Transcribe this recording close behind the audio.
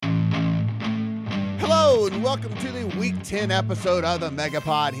Hello and welcome to the Week 10 episode of the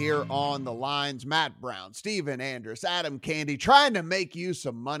Megapod here on the lines. Matt Brown, Steven Andrus, Adam Candy, trying to make you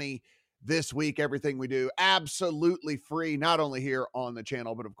some money this week. Everything we do absolutely free, not only here on the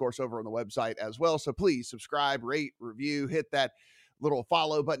channel, but of course over on the website as well. So please subscribe, rate, review, hit that little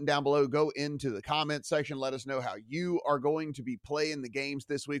follow button down below. Go into the comment section. Let us know how you are going to be playing the games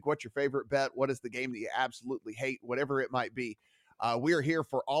this week. What's your favorite bet? What is the game that you absolutely hate? Whatever it might be. We are here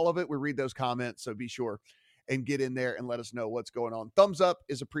for all of it. We read those comments, so be sure and get in there and let us know what's going on. Thumbs up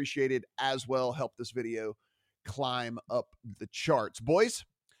is appreciated as well. Help this video climb up the charts. Boys,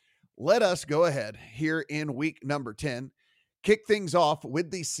 let us go ahead here in week number 10. Kick things off with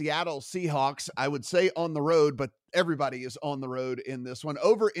the Seattle Seahawks. I would say on the road, but everybody is on the road in this one.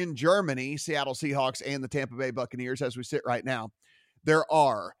 Over in Germany, Seattle Seahawks and the Tampa Bay Buccaneers as we sit right now. There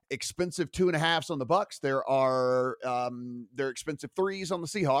are expensive 2.5s on the Bucs. There are expensive 3s on the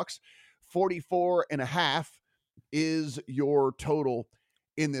Seahawks. 44.5 is your total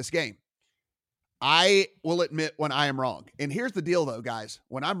in this game. I will admit when I am wrong. And here's the deal though, guys.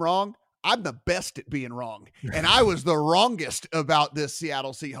 When I'm wrong, I'm the best at being wrong. And I was the wrongest about this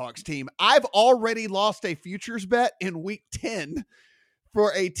Seattle Seahawks team. I've already lost a futures bet in week 10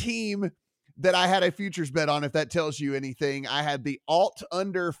 for a team that I had a futures bet on, if that tells you anything. I had the alt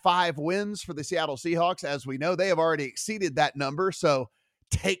under 5 wins for the Seattle Seahawks. As we know, they have already exceeded that number. So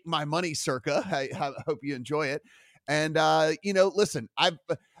take my money, circa. I hope you enjoy it. And, listen,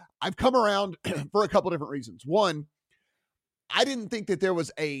 I've come around for a couple different reasons. One, I didn't think that there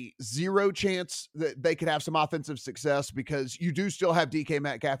was a 0 chance that they could have some offensive success because you do still have DK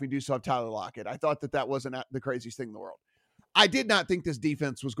Metcalf, you do still have Tyler Lockett. I thought that wasn't the craziest thing in the world. I did not think this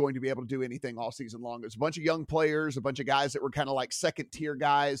defense was going to be able to do anything all season long. It was a bunch of young players, a bunch of guys that were kind of like second-tier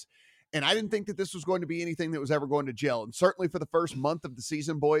guys, and I didn't think that this was going to be anything that was ever going to gel. And certainly for the first month of the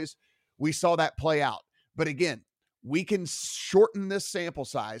season, boys, we saw that play out. But again, we can shorten this sample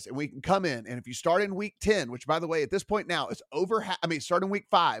size, and we can come in, and if you start in week 10, which, by the way, at this point now is start in week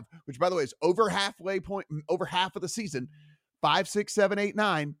 5, which, by the way, is over half of the season, 5, 6, 7, 8,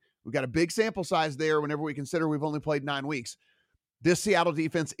 9. We've got a big sample size there whenever we consider we've only played 9 weeks. This Seattle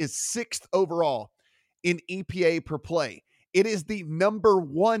defense is 6th overall in EPA per play. It is the number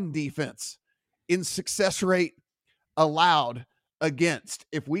 1 defense in success rate allowed against.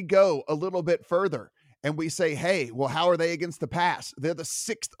 If we go a little bit further and we say, hey, well, how are they against the pass? They're the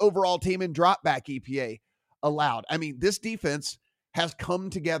 6th overall team in dropback EPA allowed. I mean, this defense has come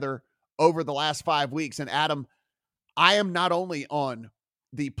together over the last 5 weeks. And Adam, I am not only on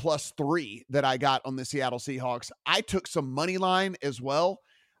the +3 that I got on the Seattle Seahawks, I took some money line as well.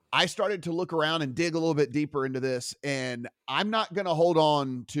 I started to look around and dig a little bit deeper into this, and I'm not going to hold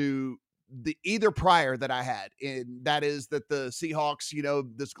on to the either prior that I had. And that is that the Seahawks,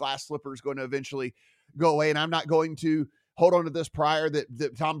 this glass slipper is going to eventually go away. And I'm not going to hold on to this prior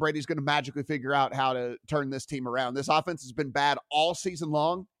that Tom Brady's going to magically figure out how to turn this team around. This offense has been bad all season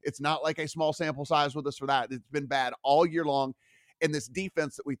long. It's not like a small sample size with us for that. It's been bad all year long. And this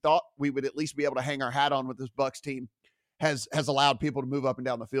defense that we thought we would at least be able to hang our hat on with this Bucs team has allowed people to move up and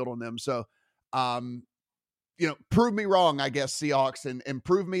down the field on them. So, prove me wrong, I guess, Seahawks, and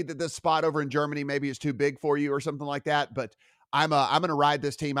prove me that this spot over in Germany maybe is too big for you or something like that. But I'm going to ride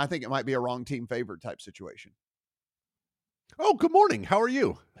this team. I think it might be a wrong team favorite type situation. Oh, good morning. How are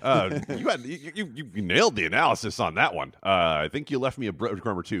you? You nailed the analysis on that one. I think you left me a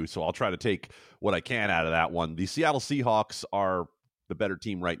breadcrumb or two, so I'll try to take what I can out of that one. The Seattle Seahawks are the better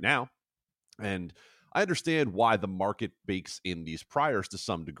team right now, and I understand why the market bakes in these priors to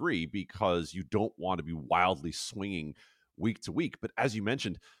some degree because you don't want to be wildly swinging week to week. But as you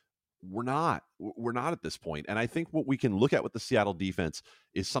mentioned, we're not at this point. And I think what we can look at with the Seattle defense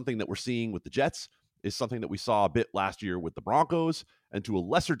is something that we're seeing with the Jets, is something that we saw a bit last year with the Broncos, and to a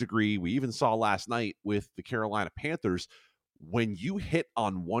lesser degree, we even saw last night with the Carolina Panthers. When you hit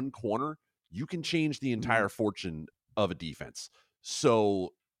on one corner, you can change the entire fortune of a defense.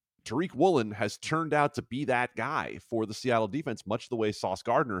 So Tariq Woolen has turned out to be that guy for the Seattle defense, much the way Sauce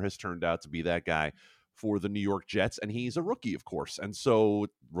Gardner has turned out to be that guy for the New York Jets. And he's a rookie, of course. And so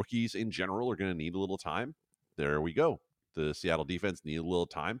rookies in general are going to need a little time. There we go. The Seattle defense needed a little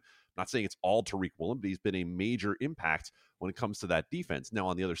time. I'm not saying it's all Tariq Woolen, but he's been a major impact when it comes to that defense. Now,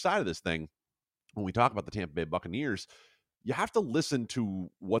 on the other side of this thing, when we talk about the Tampa Bay Buccaneers, you have to listen to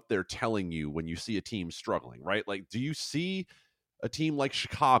what they're telling you when you see a team struggling, right? Like, do you see a team like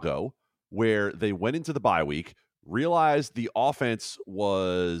Chicago where they went into the bye week, realized the offense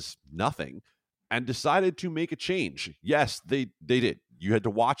was nothing, and decided to make a change? Yes, they did. You had to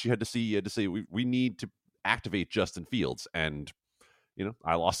watch, you had to see, we need to activate Justin Fields. And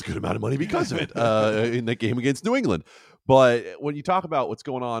I lost a good amount of money because of it in that game against New England. But when you talk about what's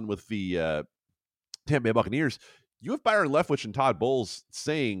going on with the Tampa Bay Buccaneers, you have Byron Leftwich and Todd Bowles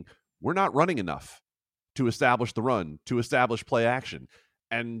saying we're not running enough to establish the run, to establish play action.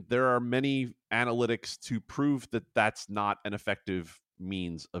 And there are many analytics to prove that that's not an effective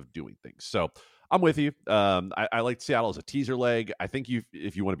means of doing things. So I'm with you. I like Seattle as a teaser leg. I think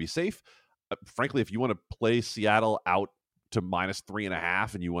if you want to be safe, frankly, if you want to play Seattle out to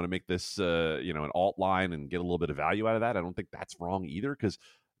 -3.5 and you want to make this, an alt line and get a little bit of value out of that, I don't think that's wrong either, because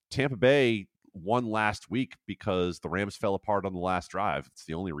Tampa Bay won last week because the Rams fell apart on the last drive. It's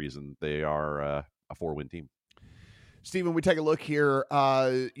the only reason they are a 4-win team. Steven, we take a look here.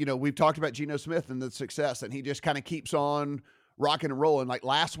 We've talked about Geno Smith and the success, and he just kind of keeps on rocking and rolling. Like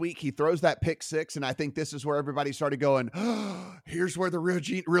last week, he throws that pick 6, and I think this is where everybody started going, here's where the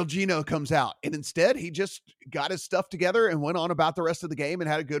real Geno comes out. And instead, he just got his stuff together and went on about the rest of the game and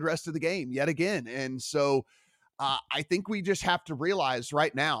had a good rest of the game yet again. And so I think we just have to realize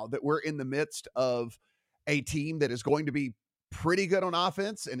right now that we're in the midst of a team that is going to be pretty good on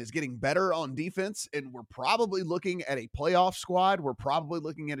offense and is getting better on defense. And we're probably looking at a playoff squad. We're probably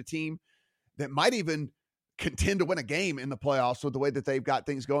looking at a team that might even contend to win a game in the playoffs with the way that they've got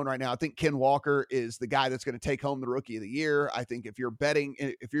things going right now. I think Ken Walker is the guy that's going to take home the Rookie of the Year. I think if you're betting,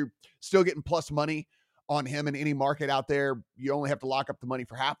 if you're still getting plus money on him in any market out there, you only have to lock up the money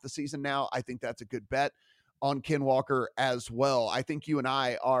for half the season now. I think that's a good bet on Ken Walker as well. I think you and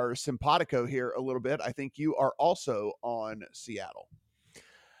I are simpatico here a little bit. I think you are also on Seattle.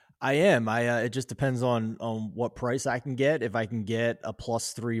 I am. It just depends on what price I can get. If I can get a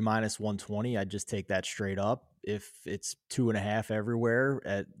 +3 -120, I'd just take that straight up. If it's 2.5 everywhere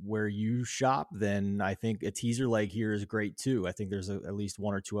at where you shop, then I think a teaser leg here is great too. I think there's at least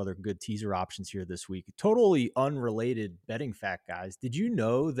 1 or 2 other good teaser options here this week. Totally unrelated betting fact, guys. Did you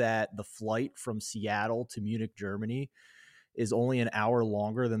know that the flight from Seattle to Munich, Germany is only an hour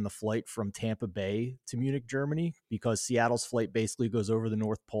longer than the flight from Tampa Bay to Munich, Germany, because Seattle's flight basically goes over the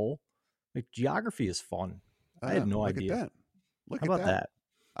North Pole? Like, geography is fun. I had no idea. How about that?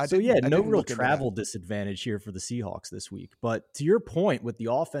 No real travel disadvantage here for the Seahawks this week. But to your point with the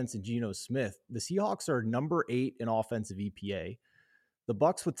offense and Geno Smith, the Seahawks are number 8 in offensive EPA. The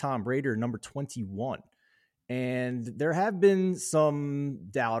Bucs with Tom Brady are number 21. And there have been some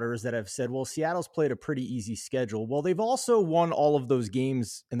doubters that have said, well, Seattle's played a pretty easy schedule. Well, they've also won all of those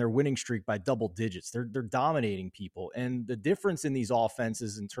games in their winning streak by double digits. They're dominating people. And the difference in these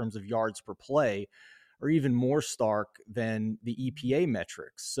offenses in terms of yards per play are even more stark than the EPA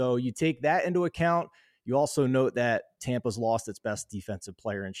metrics. So you take that into account. You also note that Tampa's lost its best defensive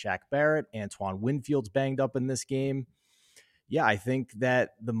player in Shaq Barrett. Antoine Winfield's banged up in this game. Yeah, I think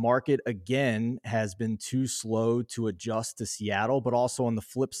that the market, again, has been too slow to adjust to Seattle, but also on the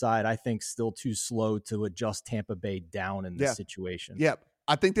flip side, I think still too slow to adjust Tampa Bay down in this situation. Yep.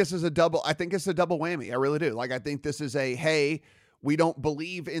 I think this is a double. I think it's a double whammy. I really do. Like, I think this is a, hey, we don't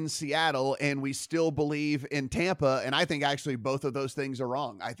believe in Seattle and we still believe in Tampa. And I think actually both of those things are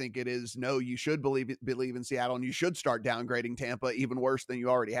wrong. I think it is, no, you should believe in Seattle and you should start downgrading Tampa even worse than you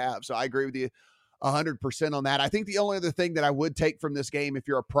already have. So I agree with you 100% on that. I think the only other thing that I would take from this game, if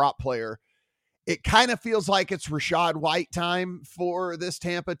you're a prop player, it kind of feels like it's Rachaad White time for this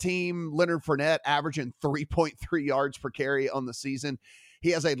Tampa team. Leonard Fournette averaging 3.3 yards per carry on the season. He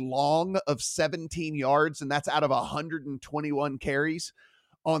has a long of 17 yards, and that's out of 121 carries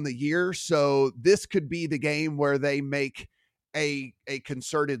on the year. So this could be the game where they make a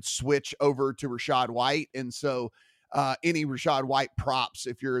concerted switch over to Rachaad White. And so any Rachaad White props,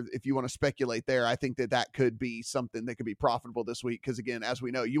 if you want to speculate there, I think that could be something that could be profitable this week. Because again, as we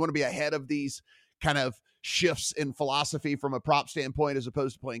know, you want to be ahead of these kind of shifts in philosophy from a prop standpoint, as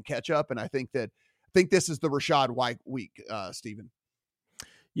opposed to playing catch up. And I think this is the Rachaad White week, Steven.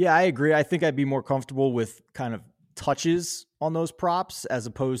 Yeah, I agree. I think I'd be more comfortable with kind of touches on those props as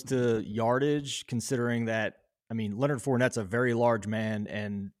opposed to yardage, considering that, I mean, Leonard Fournette's a very large man,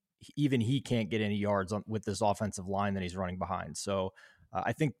 and even he can't get any yards with this offensive line that he's running behind. So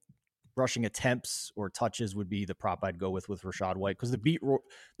I think rushing attempts or touches would be the prop I'd go with Rachaad White, because the beat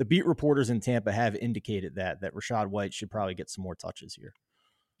reporters in Tampa have indicated that Rachaad White should probably get some more touches here.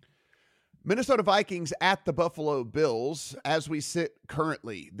 Minnesota Vikings at the Buffalo Bills. As we sit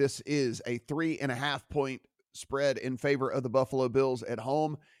currently, this is a 3.5 point spread in favor of the Buffalo Bills at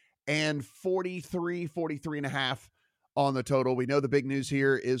home, and 43.5 on the total. We know the big news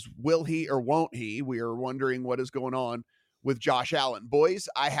here is, will he or won't he? We are wondering what is going on with Josh Allen. Boys,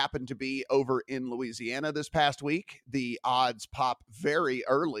 I happened to be over in Louisiana this past week. The odds pop very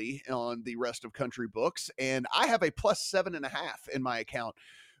early on the rest of country books, and I have a plus 7.5 in my account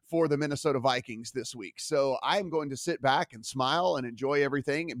for the Minnesota Vikings this week. So I'm going to sit back and smile and enjoy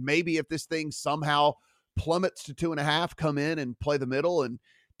everything. And maybe if this thing somehow plummets to 2.5, come in and play the middle and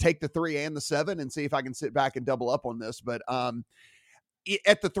take the 3 and the 7 and see if I can sit back and double up on this. But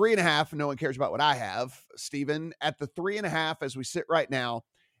at the 3.5, no one cares about what I have, Steven. At the 3.5, as we sit right now,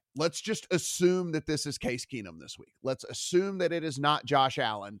 let's just assume that this is Case Keenum this week. Let's assume that it is not Josh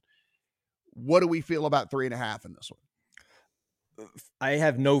Allen. What do we feel about 3.5 in this one? I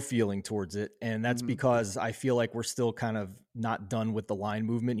have no feeling towards it, and that's because I feel like we're still kind of not done with the line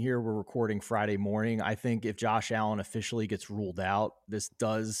movement here. We're recording Friday morning. I think if Josh Allen officially gets ruled out, this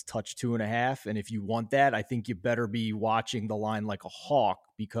does touch 2.5, and if you want that, I think you better be watching the line like a hawk,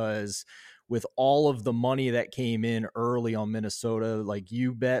 because with all of the money that came in early on Minnesota, like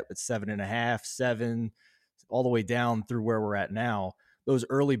you bet with 7.5, 7, all the way down through where we're at now, those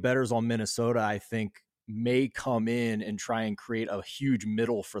early bettors on Minnesota, I think, may come in and try and create a huge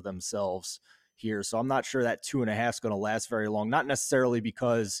middle for themselves here. So I'm not sure that 2.5 is going to last very long, not necessarily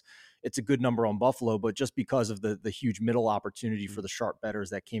because it's a good number on Buffalo, but just because of the huge middle opportunity for the sharp bettors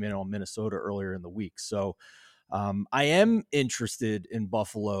that came in on Minnesota earlier in the week. So I am interested in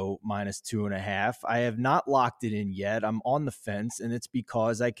Buffalo minus 2.5. I have not locked it in yet. I'm on the fence, and it's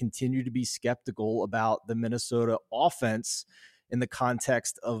because I continue to be skeptical about the Minnesota offense in the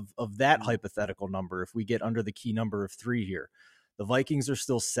context of that hypothetical number, if we get under the key number of 3 here. The Vikings are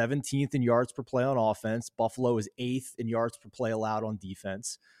still 17th in yards per play on offense. Buffalo is 8th in yards per play allowed on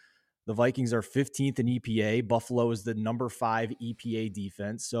defense. The Vikings are 15th in EPA. Buffalo is the number 5 EPA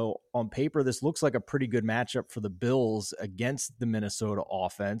defense. So on paper, this looks like a pretty good matchup for the Bills against the Minnesota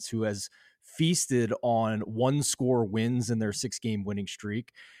offense, who has feasted on 1-score wins in their 6-game winning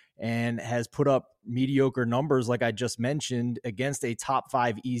streak and has put up mediocre numbers, like I just mentioned, against a top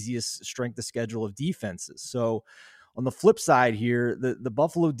 5 easiest strength of schedule of defenses. So on the flip side here, the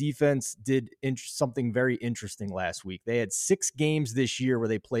Buffalo defense did something very interesting last week. They had 6 games this year where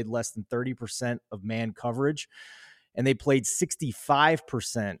they played less than 30% of man coverage, and they played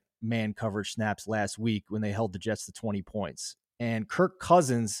 65% man coverage snaps last week when they held the Jets to 20 points. And Kirk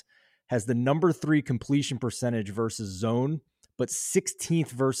Cousins has the number 3 completion percentage versus zone, but 16th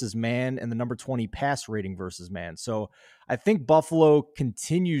versus man, and the number 20 pass rating versus man. So I think Buffalo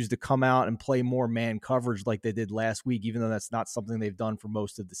continues to come out and play more man coverage like they did last week, even though that's not something they've done for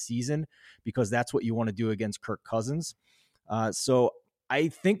most of the season, because that's what you want to do against Kirk Cousins. So I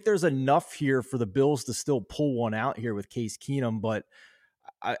think there's enough here for the Bills to still pull one out here with Case Keenum, but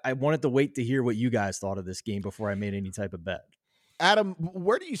I wanted to wait to hear what you guys thought of this game before I made any type of bet. Adam,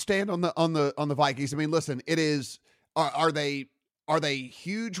 where do you stand on the Vikings? I mean, listen, it is. Are they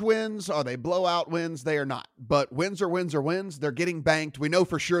huge wins? Are they blowout wins? They are not. But wins are wins are wins. They're getting banked. We know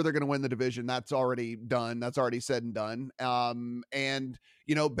for sure they're going to win the division. That's already done. That's already said and done. And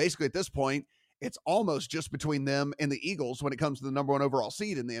basically at this point, it's almost just between them and the Eagles when it comes to the number 1 overall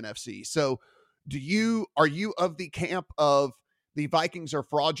seed in the NFC. So, are you of the camp of the Vikings are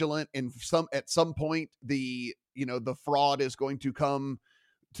fraudulent, and at some point the fraud is going to come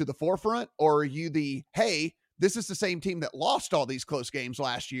to the forefront, or are you this is the same team that lost all these close games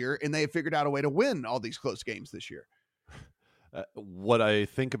last year, and they have figured out a way to win all these close games this year? What I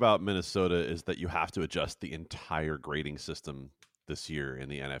think about Minnesota is that you have to adjust the entire grading system this year in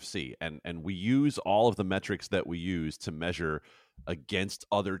the NFC. And we use all of the metrics that we use to measure against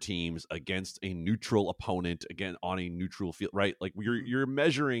other teams, against a neutral opponent, again, on a neutral field, right? Like you're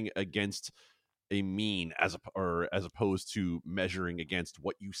measuring against a mean as opposed to measuring against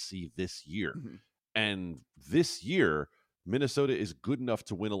what you see this year. Mm-hmm. And this year, Minnesota is good enough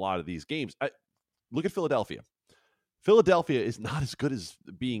to win a lot of these games. Look at Philadelphia. Philadelphia is not as good as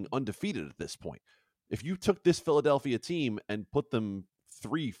being undefeated at this point. If you took this Philadelphia team and put them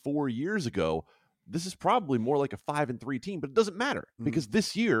 3-4 years ago, this is probably more like a 5-3 team, but it doesn't matter because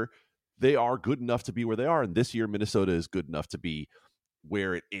this year they are good enough to be where they are. And this year, Minnesota is good enough to be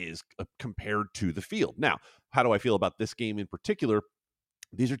where it is compared to the field. Now, how do I feel about this game in particular?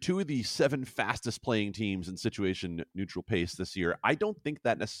 These are 2 of the 7 fastest playing teams in situation neutral pace this year. I don't think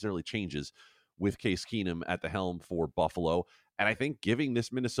that necessarily changes with Case Keenum at the helm for Buffalo. And I think giving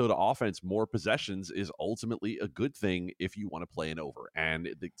this Minnesota offense more possessions is ultimately a good thing if you want to play an over. And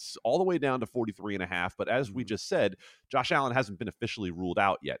it's all the way down to 43.5. But as we just said, Josh Allen hasn't been officially ruled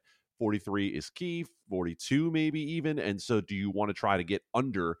out yet. 43 is key, 42 maybe even. And so do you want to try to get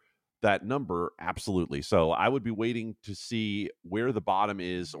under that number? Absolutely. So I would be waiting to see where the bottom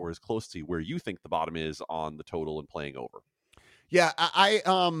is, or as close to where you think the bottom is on the total and playing over. Yeah,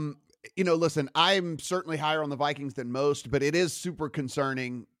 listen, I'm certainly higher on the Vikings than most, but it is super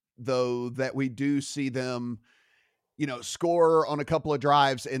concerning though that we do see them, score on a couple of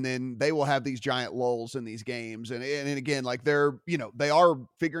drives and then they will have these giant lulls in these games. And again, like they are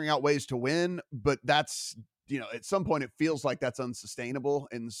figuring out ways to win, but that's, at some point it feels like that's unsustainable.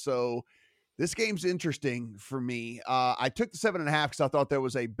 And so this game's interesting for me. I took the 7.5 because I thought there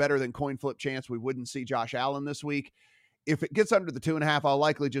was a better than coin flip chance we wouldn't see Josh Allen this week. If it gets under the 2.5, I'll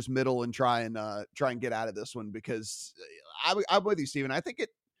likely just middle and try and get out of this one, because I'm with you, Steven. I think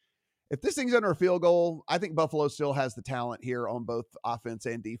if this thing's under a field goal, I think Buffalo still has the talent here on both offense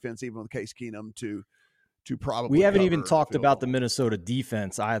and defense, even with Case Keenum to probably. We haven't even talked about the Minnesota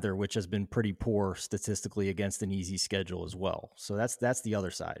defense either, which has been pretty poor statistically against an easy schedule as well. So that's the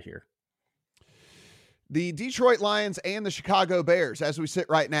other side here. The Detroit Lions and the Chicago Bears, as we sit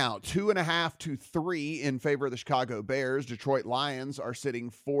right now, 2.5 to 3 in favor of the Chicago Bears. Detroit Lions are sitting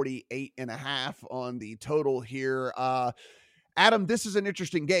 48.5 on the total here. Adam, this is an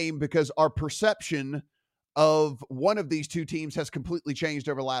interesting game because our perception of one of these two teams has completely changed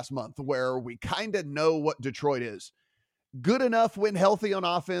over the last month, where we kind of know what Detroit is. Good enough when healthy on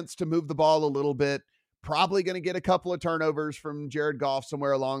offense to move the ball a little bit. Probably going to get a couple of turnovers from Jared Goff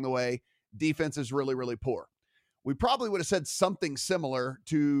somewhere along the way. Defense is really, really poor. We probably would have said something similar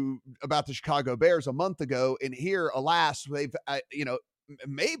about the Chicago Bears a month ago. And here, alas, they've,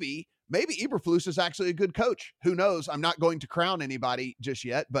 maybe Eberflus is actually a good coach. Who knows? I'm not going to crown anybody just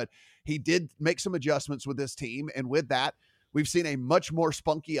yet, but he did make some adjustments with this team. And with that, we've seen a much more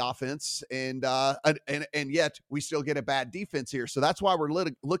spunky offense, and yet we still get a bad defense here. So that's why we're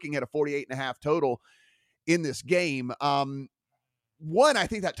looking at a 48.5 total in this game. One, I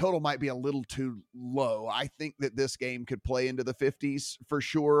think that total might be a little too low. I think that this game could play into the 50s for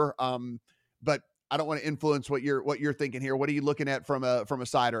sure. But I don't want to influence what you're thinking here. What are you looking at from a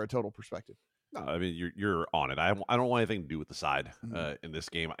side or a total perspective? No, I mean, you're on it. I don't want anything to do with the side in this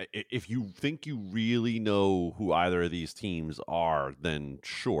game. If you think you really know who either of these teams are, then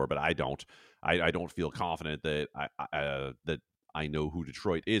sure, but I don't. I don't feel confident that I know who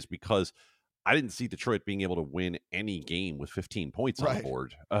Detroit is, because I didn't see Detroit being able to win any game with 15 points on the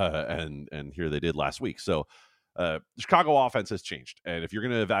board, and here they did last week. So the Chicago offense has changed, and if you're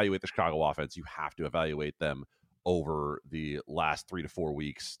going to evaluate the Chicago offense, you have to evaluate them over the last 3 to 4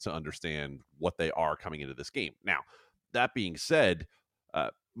 weeks to understand what they are coming into this game. Now, that being said,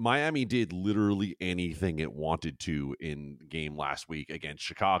 Miami did literally anything it wanted to in the game last week against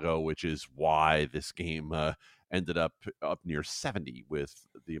Chicago, which is why this game ended up near 70 with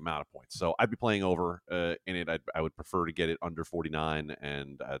the amount of points. So I'd be playing over in it. I would prefer to get it under 49,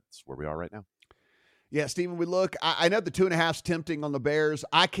 and that's where we are right now. Yeah, Steven, I know the 2.5's tempting on the Bears.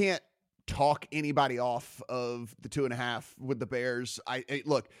 I can't talk anybody off of the 2.5 with the Bears.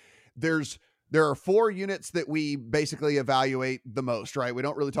 Look, there are 4 units that we basically evaluate the most, right? We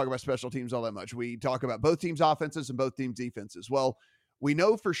don't really talk about special teams all that much. We talk about both teams' offenses and both teams' defenses. Well, we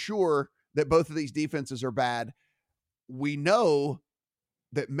know for sure that both of these defenses are bad. We know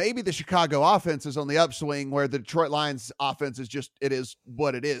that maybe the Chicago offense is on the upswing, where the Detroit Lions offense it is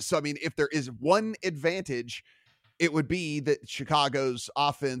what it is. So, I mean, if there is one advantage, it would be that Chicago's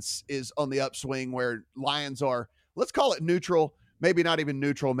offense is on the upswing, where Lions are, let's call it neutral, maybe not even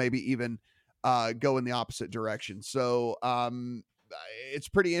neutral, maybe even go in the opposite direction. So it's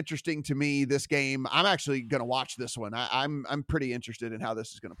pretty interesting to me, this game. I'm actually going to watch this one. I'm pretty interested in how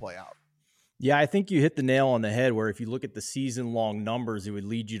this is going to play out. Yeah, I think you hit the nail on the head, where if you look at the season-long numbers, it would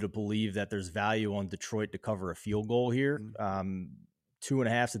lead you to believe that there's value on Detroit to cover a field goal here.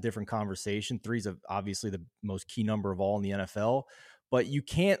 2.5 is a different conversation. 3 is obviously the most key number of all in the NFL. But you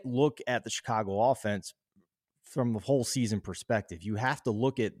can't look at the Chicago offense from the whole season perspective. You have to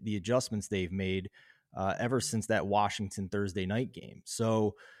look at the adjustments they've made ever since that Washington Thursday night game.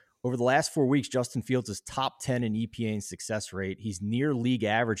 So over the last 4 weeks, Justin Fields is top 10 in EPA and success rate. He's near league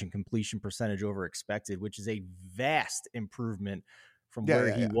average in completion percentage over expected, which is a vast improvement from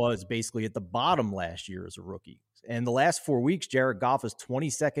where he was basically at the bottom last year as a rookie. And the last 4 weeks, Jared Goff is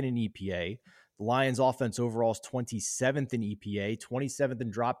 22nd in EPA. The Lions offense overall is 27th in EPA, 27th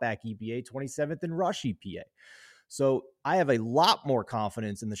in dropback EPA, 27th in rush EPA. So I have a lot more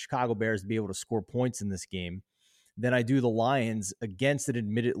confidence in the Chicago Bears to be able to score points in this game than I do the Lions against an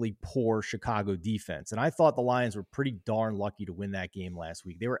admittedly poor Chicago defense. And I thought the Lions were pretty darn lucky to win that game last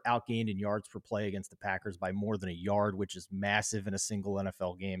week. They were outgained in yards per play against the Packers by more than a yard, which is massive in a single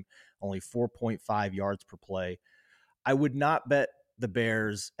NFL game, only 4.5 yards per play. I would not bet the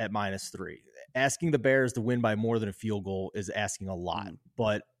Bears at -3. Asking the Bears to win by more than a field goal is asking a lot,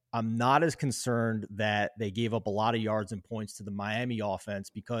 but I'm not as concerned that they gave up a lot of yards and points to the Miami offense,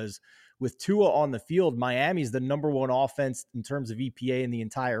 because with Tua on the field, Miami's the number one offense in terms of EPA in the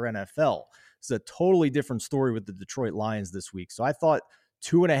entire NFL. It's a totally different story with the Detroit Lions this week. So I thought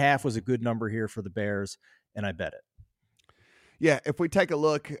 2.5 was a good number here for the Bears, and I bet it. Yeah, if we take a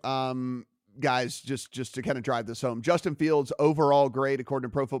look, guys, just to kind of drive this home, Justin Fields' overall grade, according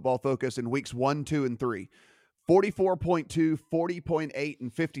to Pro Football Focus, in weeks 1, 2, and 3, 44.2, 40.8,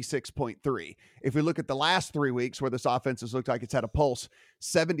 and 56.3. If we look at the last 3 weeks where this offense has looked like it's had a pulse,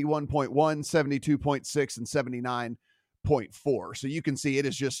 71.1, 72.6, and 79.4. So you can see it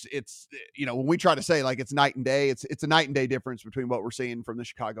is just, it's, when we try to say like it's night and day, it's a night and day difference between what we're seeing from the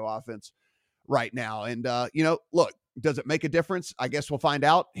Chicago offense right now. And, look, does it make a difference? I guess we'll find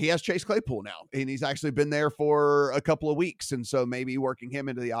out. He has Chase Claypool now, and he's actually been there for a couple of weeks. And so maybe working him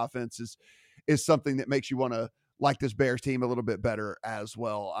into the offense is something that makes you want to like this Bears team a little bit better as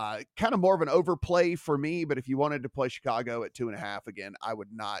well. Kind of more of an overplay for me, but if you wanted to play Chicago at 2.5, again, I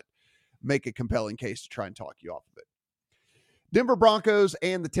would not make a compelling case to try and talk you off of it. Denver Broncos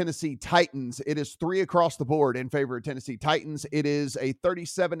and the Tennessee Titans. It is 3 across the board in favor of Tennessee Titans. It is a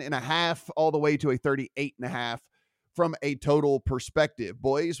 37.5 all the way to a 38.5 from a total perspective.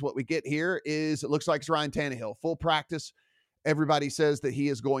 Boys, what we get here is it looks like it's Ryan Tannehill. Full practice. Everybody says that he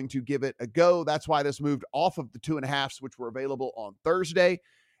is going to give it a go. That's why this moved off of the 2.5s, which were available on Thursday,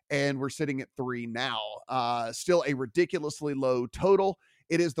 and we're sitting at 3 now. Still a ridiculously low total.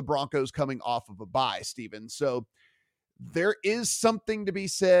 It is the Broncos coming off of a bye, Steven. So there is something to be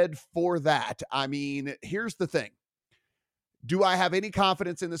said for that. I mean, here's the thing. Do I have any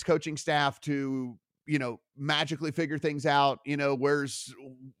confidence in this coaching staff to, magically figure things out? Where's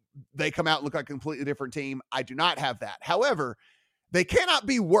they come out and look like a completely different team? I do not have that. However, they cannot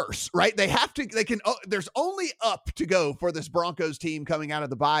be worse, right? There's only up to go for this Broncos team coming out of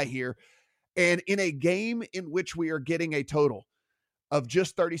the bye here. And in a game in which we are getting a total of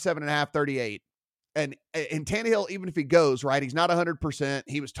just 37.5, 38, and Tannehill, even if he goes, right, he's not 100%.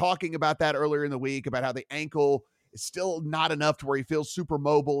 He was talking about that earlier in the week, about how the ankle is still not enough to where he feels super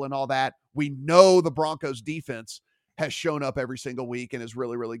mobile and all that. We know the Broncos defense has shown up every single week and is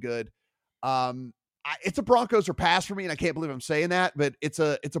really, really good. It's a Broncos or pass for me, and I can't believe I'm saying that, but it's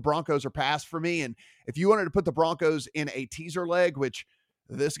a Broncos or pass for me. And if you wanted to put the Broncos in a teaser leg, which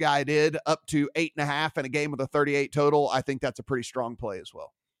this guy did, up to 8.5 in a game with a 38 total, I think that's a pretty strong play as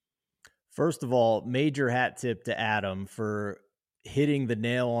well. First of all, major hat tip to Adam for hitting the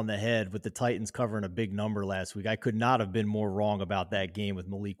nail on the head with the Titans covering a big number last week. I could not have been more wrong about that game with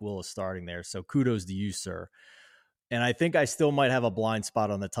Malik Willis starting there. So kudos to you, sir. And I think I still might have a blind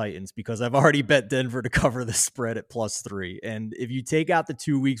spot on the Titans because I've already bet Denver to cover the spread at +3. And if you take out the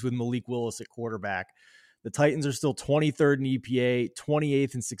 2 weeks with Malik Willis at quarterback, the Titans are still 23rd in EPA,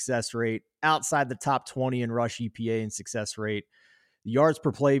 28th in success rate, outside the top 20 in rush EPA and success rate. The yards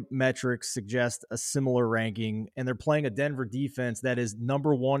per play metrics suggest a similar ranking, and they're playing a Denver defense that is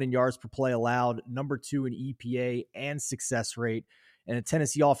number 1 in yards per play allowed, number 2 in EPA and success rate, and a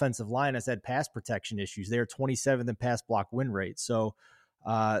Tennessee offensive line has had pass protection issues. They are 27th in pass block win rate. So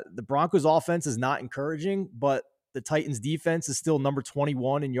the Broncos offense is not encouraging, but the Titans defense is still number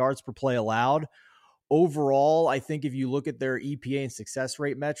 21 in yards per play allowed. Overall, I think if you look at their EPA and success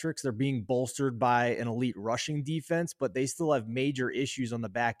rate metrics, they're being bolstered by an elite rushing defense, but they still have major issues on the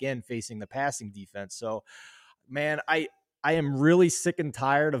back end facing the passing defense. So, man, I am really sick and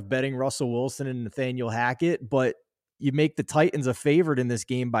tired of betting Russell Wilson and Nathaniel Hackett, but you make the Titans a favorite in this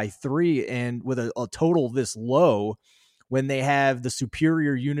game by 3, and with a total this low when they have the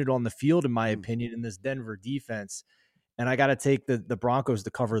superior unit on the field, in my opinion, in this Denver defense. And I got to take the Broncos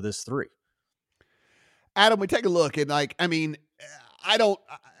to cover this 3. Adam, we take a look and I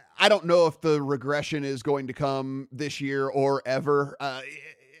don't know if the regression is going to come this year or ever.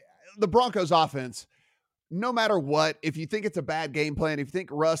 The Broncos offense, no matter what, if you think it's a bad game plan, if you think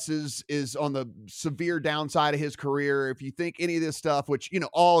Russ is on the severe downside of his career, if you think any of this stuff, which,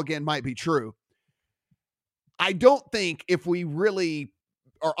 all again might be true, I don't think, if we really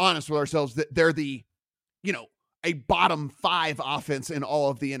are honest with ourselves, that they're the, a bottom 5 offense in all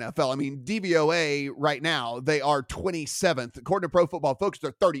of the NFL. I mean, DVOA right now, they are 27th. According to Pro Football Focus,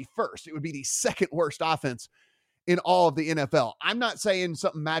 they're 31st. It would be the second worst offense in all of the NFL. I'm not saying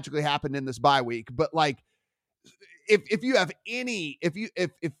something magically happened in this bye week, but like, if you have any,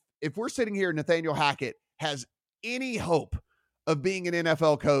 if we're sitting here, Nathaniel Hackett has any hope of being an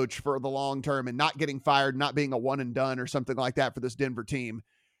NFL coach for the long term and not getting fired, not being a one and done or something like that for this Denver team,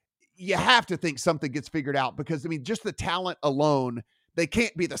 you have to think something gets figured out because, I mean, just the talent alone, they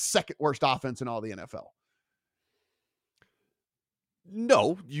can't be the second worst offense in all the NFL.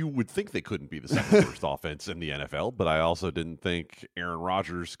 No, you would think they couldn't be the second worst offense in the NFL, but I also didn't think Aaron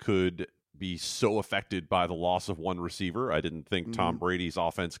Rodgers could be so affected by the loss of one receiver. I didn't think Tom Brady's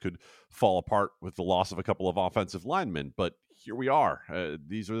offense could fall apart with the loss of a couple of offensive linemen, but here we are.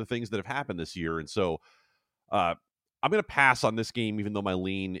 These are the things that have happened this year, and so I'm going to pass on this game, even though my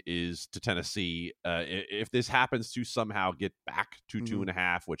lean is to Tennessee. If this happens to somehow get back to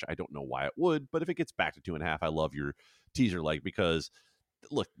 2.5, which I don't know why it would, but if it gets back to 2.5, I love your teaser leg because,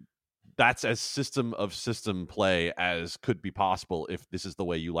 look, that's as system play as could be possible if this is the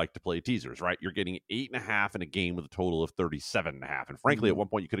way you like to play teasers, right? You're getting 8.5 in a game with a total of 37.5. And frankly, at one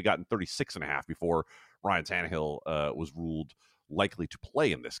point, you could have gotten 36.5 before Ryan Tannehill was ruled likely to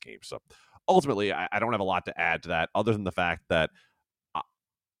play in this game. So ultimately, I don't have a lot to add to that other than the fact that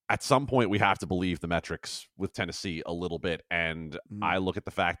at some point we have to believe the metrics with Tennessee a little bit. And I look at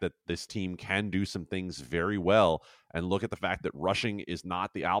the fact that this team can do some things very well and look at the fact that rushing is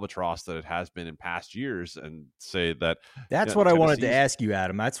not the albatross that it has been in past years and say that. That's what I wanted to ask you,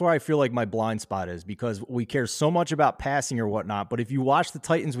 Adam. That's where I feel like my blind spot is because we care so much about passing or whatnot. But if you watch the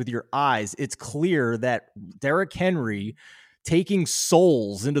Titans with your eyes, it's clear that Derrick Henry taking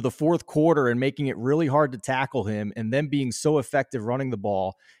souls into the fourth quarter and making it really hard to tackle him and then being so effective running the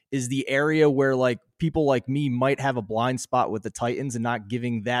ball is the area where like people like me might have a blind spot with the Titans and not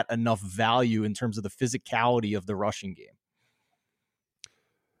giving that enough value in terms of the physicality of the rushing game.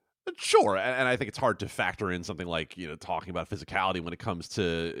 Sure. And I think it's hard to factor in something like, talking about physicality when it comes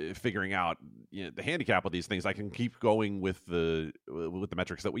to figuring out the handicap of these things. I can keep going with the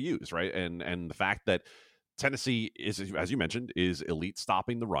metrics that we use. Right. And the fact that Tennessee is, as you mentioned, is elite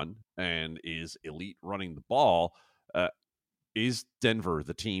stopping the run and is elite running the ball. Is Denver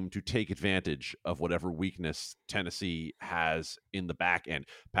the team to take advantage of whatever weakness Tennessee has in the back end?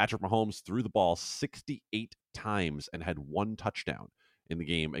 Patrick Mahomes threw the ball 68 times and had one touchdown in the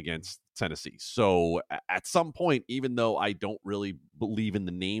game against Tennessee. So at some point, even though I don't really believe in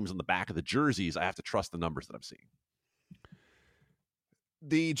the names on the back of the jerseys, I have to trust the numbers that I'm seeing.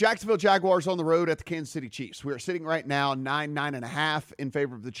 The Jacksonville Jaguars on the road at the Kansas City Chiefs. We are sitting right now 9.5 in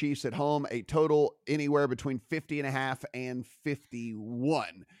favor of the Chiefs at home, a total anywhere between 50.5 and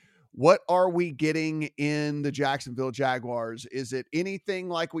 51. What are we getting in the Jacksonville Jaguars? Is it anything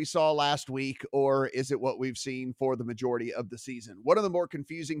like we saw last week, or is it what we've seen for the majority of the season? One of the more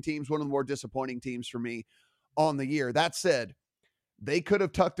confusing teams, one of the more disappointing teams for me on the year. That said, they could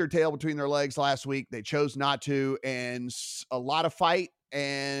have tucked their tail between their legs last week. They chose not to, and a lot of fight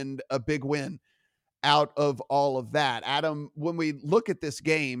and a big win out of all of that. Adam, when we look at this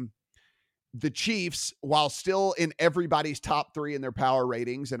game, the Chiefs, while still in everybody's top 3 in their power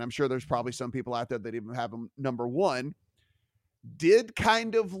ratings, and I'm sure there's probably some people out there that even have them number 1, did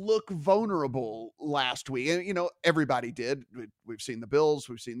kind of look vulnerable last week. And, everybody did. We've seen the Bills.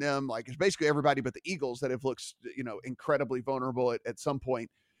 We've seen them. Like, it's basically everybody but the Eagles that have looked, incredibly vulnerable at some point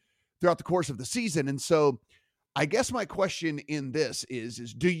throughout the course of the season. And so I guess my question in this is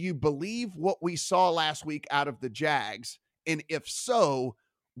do you believe what we saw last week out of the Jags? And if so,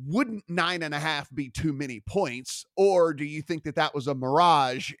 wouldn't 9.5 be too many points? Or do you think that was a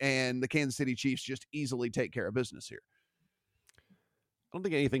mirage and the Kansas City Chiefs just easily take care of business here? I don't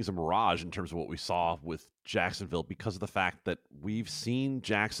think anything's a mirage in terms of what we saw with Jacksonville because of the fact that we've seen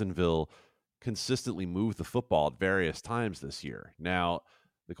Jacksonville consistently move the football at various times this year. Now,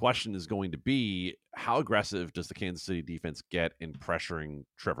 the question is going to be, how aggressive does the Kansas City defense get in pressuring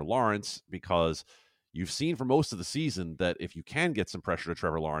Trevor Lawrence? Because you've seen for most of the season that if you can get some pressure to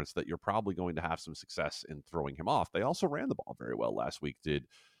Trevor Lawrence, that you're probably going to have some success in throwing him off. They also ran the ball very well last week, did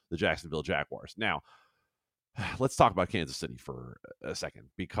the Jacksonville Jaguars. Now, let's talk about Kansas City for a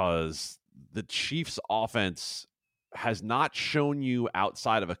second, because the Chiefs offense has not shown you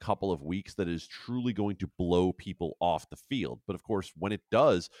outside of a couple of weeks that is truly going to blow people off the field. But of course, when it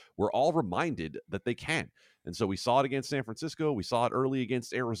does, we're all reminded that they can. And so we saw it against San Francisco. We saw it early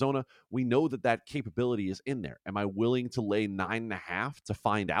against Arizona. We know that that capability is in there. Am I willing to lay 9.5 to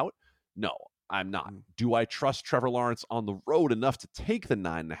find out? No, I'm not. Do I trust Trevor Lawrence on the road enough to take the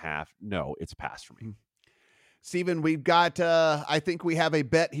 9.5? No, it's a pass for me. Steven, we've got, I think we have a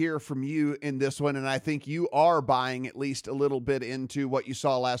bet here from you in this one, and I think you are buying at least a little bit into what you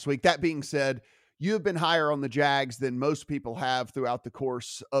saw last week. That being said, you have been higher on the Jags than most people have throughout the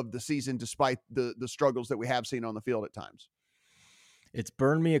course of the season, despite the struggles that we have seen on the field at times. It's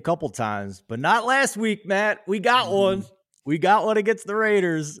burned me a couple times, but not last week, Matt. We got one. We got one against the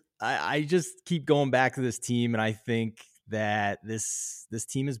Raiders. I just keep going back to this team, and I think that this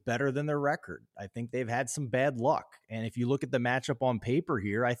team is better than their record. I think they've had some bad luck. And if you look at the matchup on paper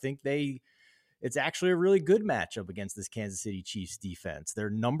here, I think it's actually a really good matchup against this Kansas City Chiefs defense.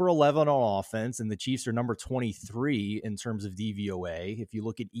 They're number 11 on offense, and the Chiefs are number 23 in terms of DVOA. If you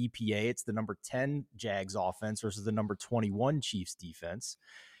look at EPA, it's the number 10 Jags offense versus the number 21 Chiefs defense.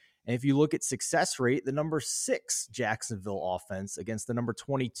 And if you look at success rate, the number 6 Jacksonville offense against the number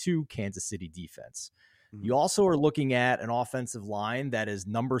 22 Kansas City defense. You also are looking at an offensive line that is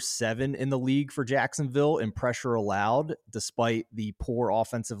number 7 in the league for Jacksonville in pressure allowed, despite the poor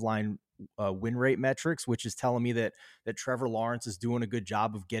offensive line win rate metrics, which is telling me that Trevor Lawrence is doing a good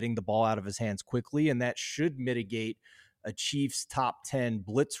job of getting the ball out of his hands quickly, and that should mitigate a Chiefs top 10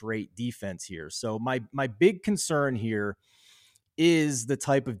 blitz rate defense here. So my big concern here is the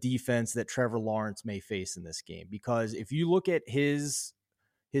type of defense that Trevor Lawrence may face in this game, because if you look at his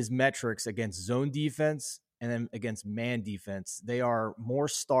metrics against zone defense and then against man defense, they are more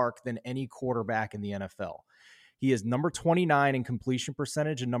stark than any quarterback in the NFL. He is number 29 in completion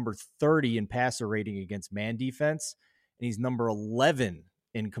percentage and number 30 in passer rating against man defense. And he's number 11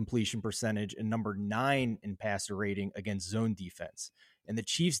 in completion percentage and number 9 in passer rating against zone defense. And the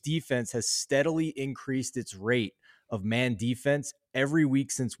Chiefs defense has steadily increased its rate of man defense every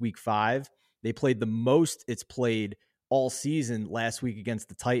week since week 5. They played the most it's played all season last week against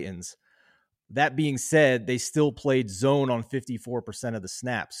the Titans. That being said, they still played zone on 54% of the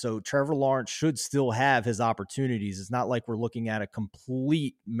snaps. So Trevor Lawrence should still have his opportunities. It's not like we're looking at a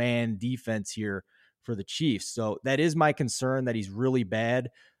complete man defense here for the Chiefs. So that is my concern, that he's really bad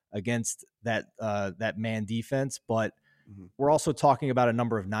against that man defense. But we're also talking about a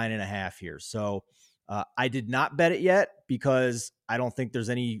number of 9.5 here. So I did not bet it yet because I don't think there's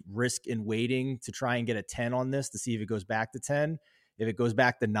any risk in waiting to try and get a 10 on this to see if it goes back to 10. If it goes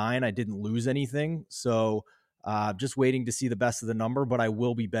back to 9, I didn't lose anything. So just waiting to see the best of the number, but I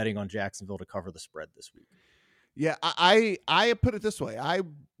will be betting on Jacksonville to cover the spread this week. Yeah, I put it this way.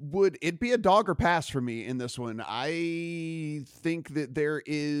 It'd be a dog or pass for me in this one. I think there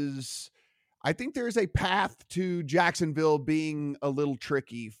is a path to Jacksonville being a little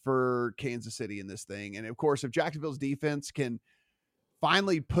tricky for Kansas City in this thing. And of course, if Jacksonville's defense can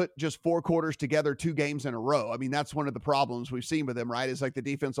finally put just 4 quarters together 2 games in a row, I mean, that's one of the problems we've seen with them, right? It's like the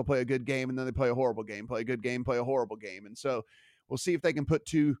defense will play a good game and then they play a horrible game, play a good game, play a horrible game. And so we'll see if they can put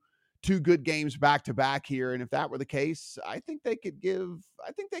two good games back to back here. And if that were the case, I think they could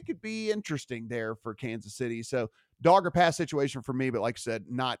be interesting there for Kansas City. So dog or pass situation for me, but like I said,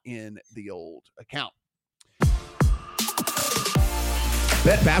 not in the old account.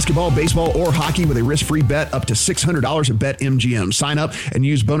 Bet basketball, baseball, or hockey with a risk-free bet up to $600 at BetMGM. Sign up and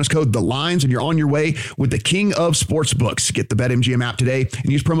use bonus code THELINES, and you're on your way with the king of sportsbooks. Get the BetMGM app today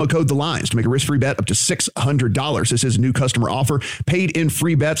and use promo code THELINES to make a risk-free bet up to $600. This is a new customer offer. Paid in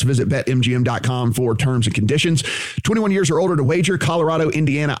free bets. Visit BetMGM.com for terms and conditions. 21 years or older to wager. Colorado,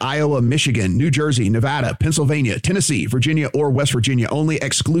 Indiana, Iowa, Michigan, New Jersey, Nevada, Pennsylvania, Tennessee, Virginia, or West Virginia only.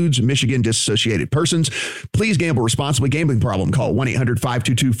 Excludes Michigan disassociated persons. Please gamble responsibly. Gambling problem? Call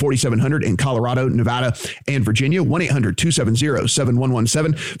 1-800-522-4700 in Colorado, Nevada, and Virginia.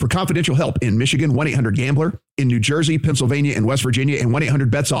 1-800-270-7117 for confidential help in Michigan. 1-800-GAMBLER in New Jersey, Pennsylvania, and West Virginia, and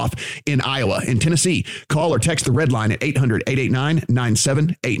 1-800-BETS-OFF in Iowa. In Tennessee, call or text the red line at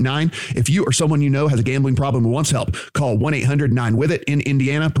 800-889-9789. If you or someone you know has a gambling problem and wants help, call 1-800-9-WITH-IT in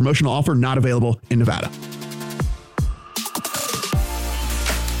Indiana. Promotional offer not available in Nevada.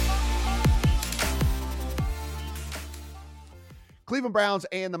 Cleveland Browns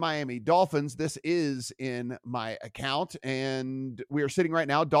and the Miami Dolphins. This is in my account, and we are sitting right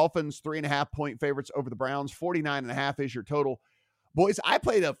now. Dolphins 3.5 point favorites over the Browns. 49.5 is your total. Boys, I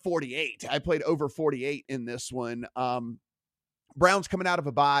played a 48. I played over 48 in this one. Browns coming out of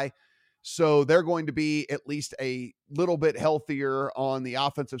a bye, so they're going to be at least a little bit healthier on the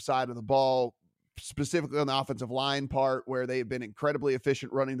offensive side of the ball, specifically on the offensive line part, where they have been incredibly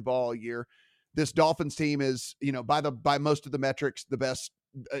efficient running the ball all year. This Dolphins team is, by most of the metrics, the best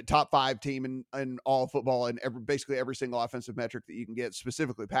top 5 team in all football and basically every single offensive metric that you can get,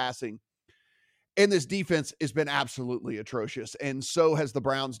 specifically passing. And this defense has been absolutely atrocious. And so has the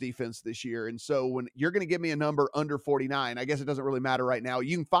Browns defense this year. And so when you're going to give me a number under 49, I guess it doesn't really matter right now.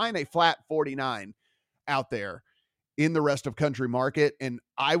 You can find a flat 49 out there in the rest of country market, and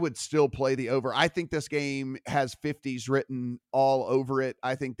I would still play the over. I think this game has 50s written all over it.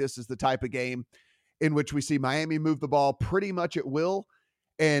 I think this is the type of game in which we see Miami move the ball pretty much at will.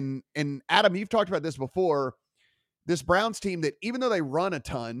 And Adam, you've talked about this before. This Browns team that even though they run a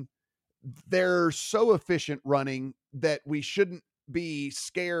ton, they're so efficient running that we shouldn't be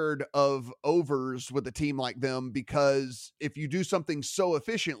scared of overs with a team like them, because if you do something so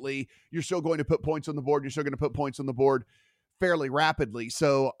efficiently, you're still going to put points on the board. You're still going to put points on the board fairly rapidly.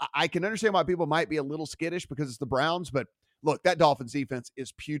 So I can understand why people might be a little skittish because it's the Browns, but look, that Dolphins defense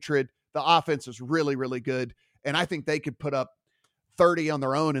is putrid. The offense is really, really good. And I think they could put up 30 on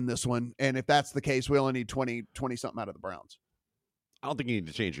their own in this one. And if that's the case, we only need 20 something out of the Browns. I don't think you need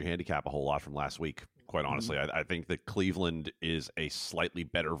to change your handicap a whole lot from last week, quite honestly. I think that Cleveland is a slightly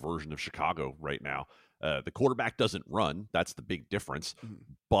better version of Chicago right now. The quarterback doesn't run. That's the big difference.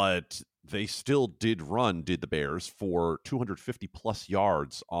 But they still did the Bears, for 250-plus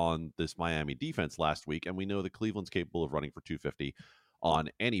yards on this Miami defense last week. And we know that Cleveland's capable of running for 250 on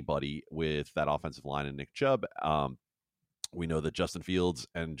anybody with that offensive line and Nick Chubb. We know that Justin Fields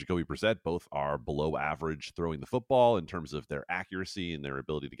and Jacoby Brissett both are below average throwing the football in terms of their accuracy and their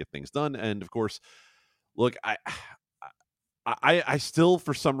ability to get things done. And, of course, look, I still,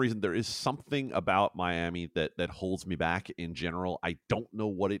 for some reason, there is something about Miami that holds me back in general. I don't know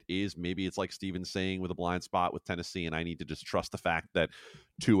what it is. Maybe it's like Steven's saying with a blind spot with Tennessee, and I need to just trust the fact that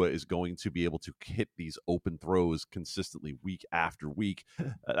Tua is going to be able to hit these open throws consistently week after week.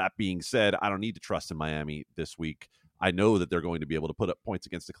 That being said, I don't need to trust in Miami this week. I know that they're going to be able to put up points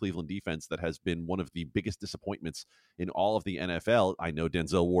against the Cleveland defense that has been one of the biggest disappointments in all of the NFL. I know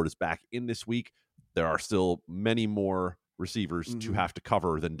Denzel Ward is back in this week. There are still many more receivers to have to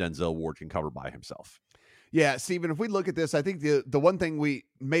cover than Denzel Ward can cover by himself. Yeah, Steven, if we look at this, I think the one thing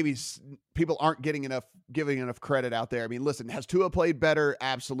people aren't giving enough credit out there. I mean, listen, has Tua played better?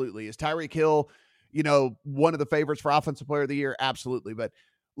 Absolutely. Is Tyreek Hill, one of the favorites for Offensive Player of the Year? Absolutely. But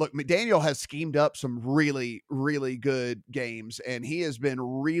look, McDaniel has schemed up some really, really good games, and he has been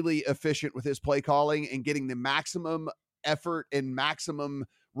really efficient with his play calling and getting the maximum effort and maximum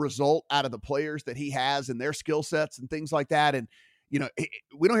result out of the players that he has and their skill sets and things like that. And,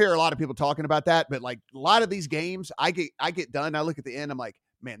 we don't hear a lot of people talking about that, but like a lot of these games, I get done, I look at the end, I'm like,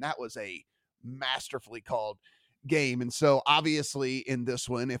 man, that was a masterfully called game. And so obviously in this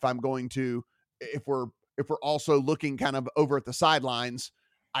one, if we're also looking kind of over at the sidelines,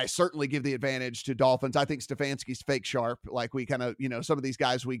 I certainly give the advantage to Dolphins. I think Stefanski's fake sharp. Like we kind of, some of these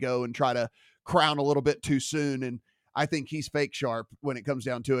guys we go and try to crown a little bit too soon. And I think he's fake sharp when it comes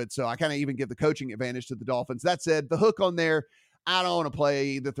down to it. So I kind of even give the coaching advantage to the Dolphins. That said, the hook on there, I don't want to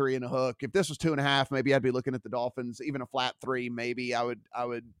play the 3 and a hook. If this was 2.5, maybe I'd be looking at the Dolphins. Even a flat 3, maybe I would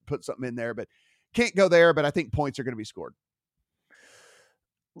put something in there, but can't go there. But I think points are going to be scored.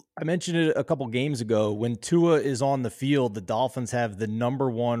 I mentioned it a couple games ago. When Tua is on the field, the Dolphins have the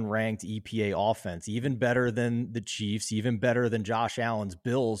number 1 ranked EPA offense, even better than the Chiefs, even better than Josh Allen's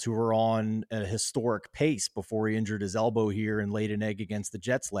Bills, who were on a historic pace before he injured his elbow here and laid an egg against the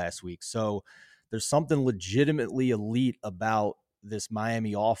Jets last week. So there's something legitimately elite about this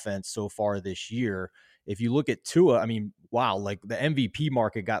Miami offense so far this year. If you look at Tua, I mean, wow, like the MVP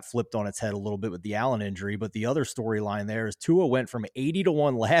market got flipped on its head a little bit with the Allen injury. But the other storyline there is Tua went from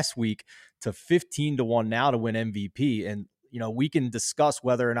 80-1 last week to 15-1 now to win MVP. And, we can discuss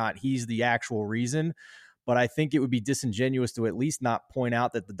whether or not he's the actual reason, but I think it would be disingenuous to at least not point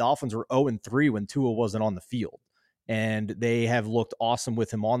out that the Dolphins were 0-3 when Tua wasn't on the field. And they have looked awesome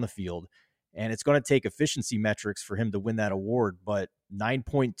with him on the field. And it's going to take efficiency metrics for him to win that award, but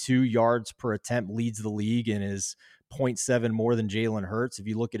 9.2 yards per attempt leads the league and is 0.7 more than Jalen Hurts. If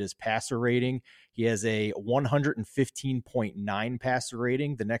you look at his passer rating, he has a 115.9 passer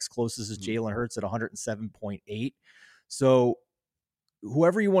rating. The next closest is Jalen Hurts at 107.8. So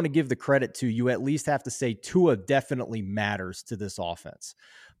whoever you want to give the credit to, you at least have to say Tua definitely matters to this offense.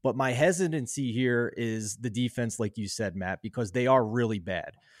 But my hesitancy here is the defense, like you said, Matt, because they are really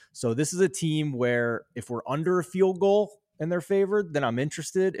bad. So this is a team where if we're under a field goal and they're favored, then I'm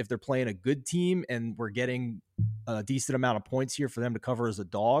interested. If they're playing a good team and we're getting a decent amount of points here for them to cover as a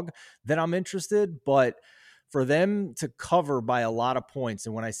dog, then I'm interested. But for them to cover by a lot of points,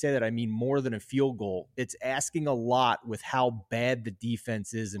 and when I say that, I mean more than a field goal, it's asking a lot with how bad the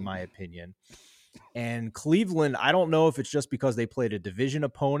defense is, in my opinion. And Cleveland, I don't know if it's just because they played a division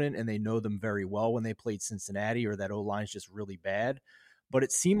opponent and they know them very well when they played Cincinnati, or that O-line's just really bad. But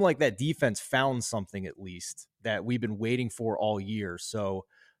it seemed like that defense found something, at least, that we've been waiting for all year. So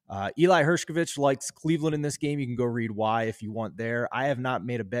Eli Hershkovich likes Cleveland in this game. You can go read why if you want there. I have not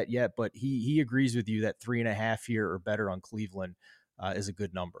made a bet yet, but he agrees with you that 3.5 here or better on Cleveland is a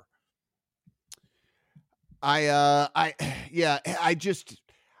good number. I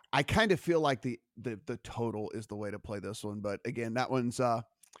kind of feel like the total is the way to play this one. But again, that one's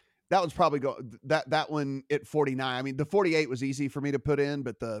probably that one at 49. I mean, the 48 was easy for me to put in,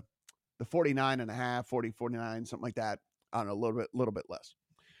 but the 49.5, 49, something like that. I don't know, a little bit less.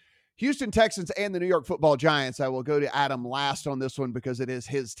 Houston Texans and the New York Football Giants. I will go to Adam last on this one because it is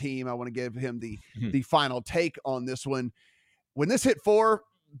his team. I want to give him the final take on this one. When this hit 4,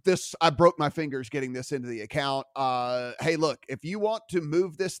 I broke my fingers getting this into the account. Hey, look, if you want to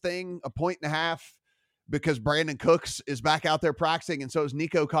move this thing 1.5 points because Brandon Cooks is back out there practicing and so is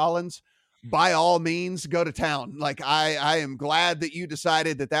Nico Collins, by all means, go to town. Like, I am glad that you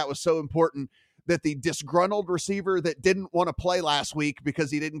decided that was so important, that the disgruntled receiver that didn't want to play last week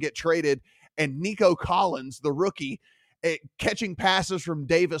because he didn't get traded, and Nico Collins, the rookie, catching passes from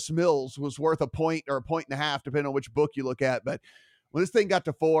Davis Mills was worth 1 point or 1.5 points, depending on which book you look at. But when this thing got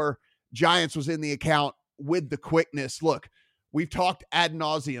to 4, Giants was in the account with the quickness. Look, we've talked ad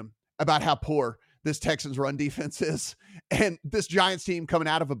nauseum about how poor this Texans run defense is. And this Giants team coming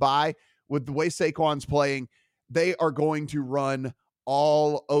out of a bye, with the way Saquon's playing, they are going to run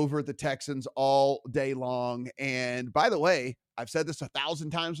all over the Texans all day long. And by the way, I've said this 1,000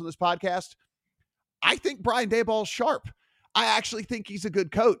 times on this podcast, I think Brian Daboll's sharp. I actually think he's a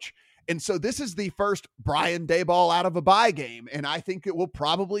good coach. And so this is the first Brian Daboll out of a bye game. And I think it will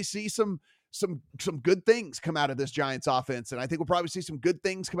probably see some good things come out of this Giants offense. And I think we'll probably see some good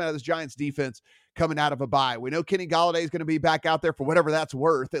things come out of this Giants defense coming out of a bye. We know Kenny Golladay is going to be back out there for whatever that's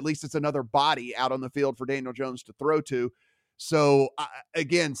worth. At least it's another body out on the field for Daniel Jones to throw to. So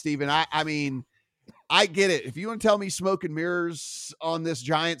again, Steven, I mean, I get it. If you want to tell me smoke and mirrors on this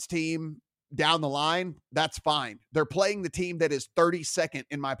Giants team down the line, that's fine. They're playing the team that is 32nd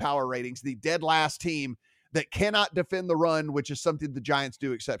in my power ratings, the dead last team that cannot defend the run, which is something the Giants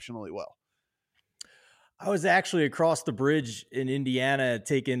do exceptionally well. I was actually across the bridge in Indiana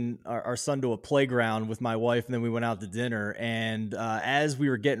taking our son to a playground with my wife, and then we went out to dinner. And as we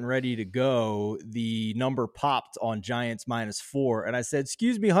were getting ready to go, the number popped on Giants -4. And I said,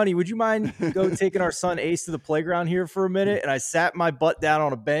 "Excuse me, honey, would you mind taking our son Ace to the playground here for a minute?" And I sat my butt down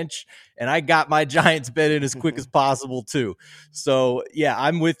on a bench, and I got my Giants bet in as quick as possible too. So yeah,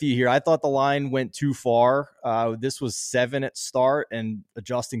 I'm with you here. I thought the line went too far. This was 7 at start, and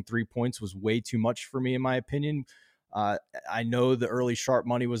adjusting 3 points was way too much for me in my opinion. I know the early sharp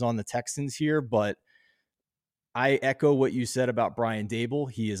money was on the Texans here, but I echo what you said about Brian Daboll.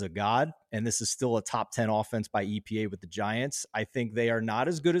 He is a god, and this is still a top 10 offense by EPA with the Giants. I think they are not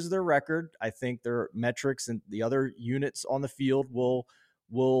as good as their record. I think their metrics and the other units on the field will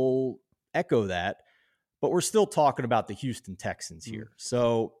echo that, but we're still talking about the Houston Texans here.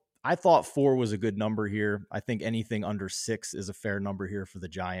 So I thought 4 was a good number here. I think anything under 6 is a fair number here for the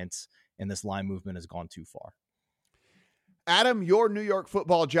Giants, and this line movement has gone too far. Adam, your New York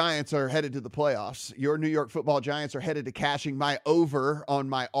Football Giants are headed to the playoffs. Your New York Football Giants are headed to cashing my over on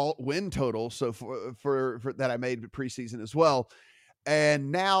my alt win total. So for that I made preseason as well.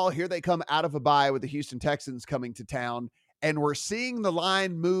 And now here they come out of a bye with the Houston Texans coming to town, and we're seeing the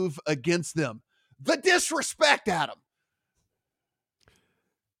line move against them. The disrespect, Adam.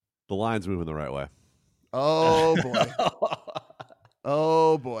 The line's moving the right way. Oh boy.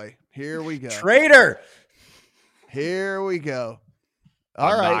 Oh boy. Here we go. Traitor. Here we go.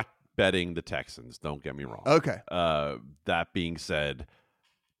 I'm not betting the Texans. Don't get me wrong. Okay. That being said,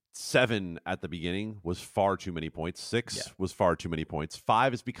 7 at the beginning was far too many points. 6 was far too many points.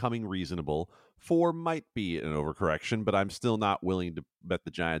 5 is becoming reasonable. 4 might be an overcorrection, but I'm still not willing to bet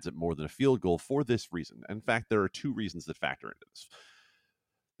the Giants at more than a field goal for this reason. In fact, there are 2 reasons that factor into this.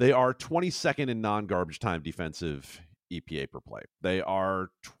 They are 22nd in non-garbage time defensive EPA per play. They are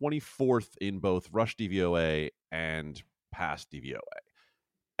 24th in both rush DVOA and pass DVOA.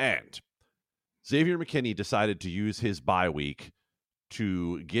 And Xavier McKinney decided to use his bye week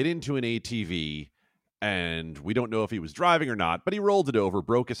to get into an ATV, and we don't know if he was driving or not, but he rolled it over,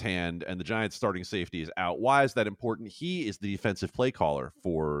 broke his hand, and the Giants starting safety is out. Why is that important? He is the defensive play caller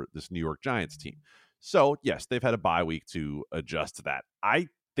for this New York Giants team. So, yes, they've had a bye week to adjust to that. I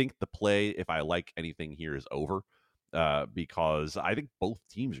think the play, if I like anything here, is over. Because I think both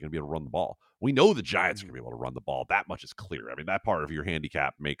teams are going to be able to run the ball. We know the Giants are going to be able to run the ball. That much is clear. I mean, that part of your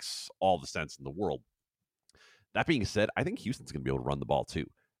handicap makes all the sense in the world. That being said, I think Houston's going to be able to run the ball too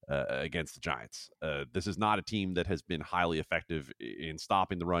against the Giants. This is not a team that has been highly effective in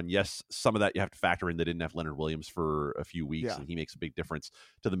stopping the run. Yes, some of that you have to factor in. They didn't have Leonard Williams for a few weeks, and he makes a big difference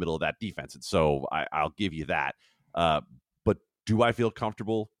to the middle of that defense. And so I'll give you that. But do I feel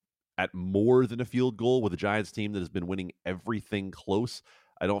comfortable at more than a field goal with a Giants team that has been winning everything close?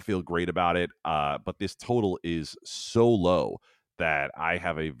 I don't feel great about it, but this total is so low that I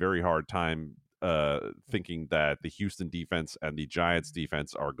have a very hard time thinking that the Houston defense and the Giants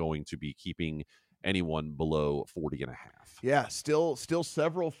defense are going to be keeping anyone below 40.5. Yeah, still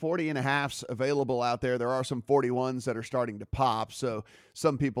several 40.5s available out there. There are some 41s that are starting to pop. So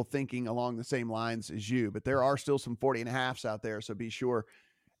some people thinking along the same lines as you, but there are still some 40.5s out there. So be sure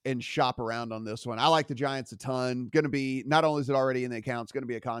and shop around on this one. I like the Giants a ton. Going to be, not only is it already in the account, it's going to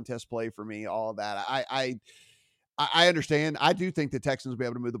be a contest play for me, all of that. I understand. I do think the Texans will be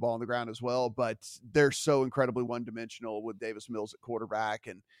able to move the ball on the ground as well, but they're so incredibly one-dimensional with Davis Mills at quarterback.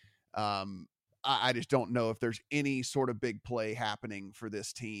 And I just don't know if there's any sort of big play happening for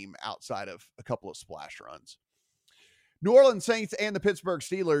this team outside of a couple of splash runs. New Orleans Saints and the Pittsburgh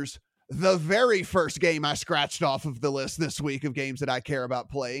Steelers, the very first game I scratched off of the list this week of games that I care about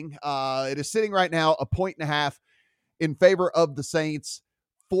playing. It is sitting right now 1.5 in favor of the Saints.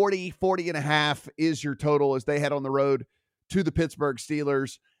 40.5 is your total as they head on the road to the Pittsburgh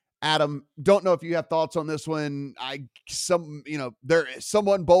Steelers. Adam, don't know if you have thoughts on this one. There is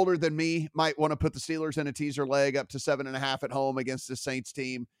someone bolder than me might want to put the Steelers in a teaser leg up to 7.5 at home against the Saints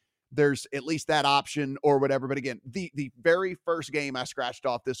team. There's at least that option or whatever. But again, the very first game I scratched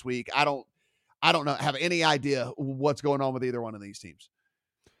off this week, I don't have any idea what's going on with either one of these teams.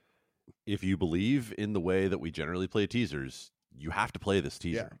 If you believe in the way that we generally play teasers, you have to play this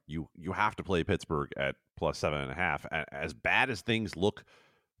teaser. Yeah. You have to play Pittsburgh at plus 7.5. As bad as things look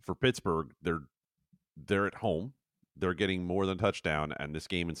for Pittsburgh, they're at home. They're getting more than a touchdown, and this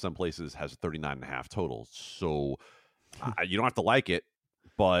game in some places has 39.5 total. So you don't have to like it,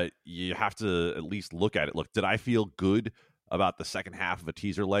 but you have to at least look at it. Look, did I feel good about the second half of a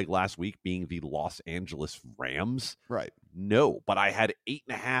teaser leg last week being the Los Angeles Rams? Right. No, but I had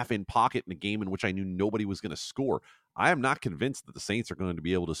 8.5 in pocket in a game in which I knew nobody was going to score. I am not convinced that the Saints are going to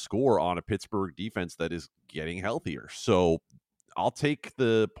be able to score on a Pittsburgh defense that is getting healthier. So I'll take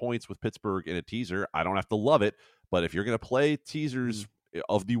the points with Pittsburgh in a teaser. I don't have to love it, but if you're going to play teasers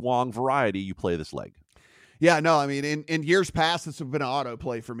of the Wong variety, you play this leg. Yeah, no, I mean, in years past, this would have been an auto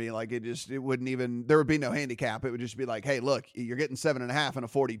play for me. Like it wouldn't even, there would be no handicap. It would just be like, hey, look, you're getting 7.5 and a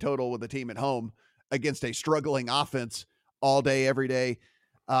 40 total with a team at home against a struggling offense all day, every day.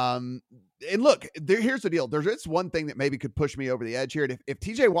 And look, here's the deal. It's one thing that maybe could push me over the edge here. If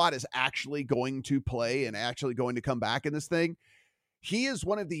TJ Watt is actually going to play and actually going to come back in this thing, he is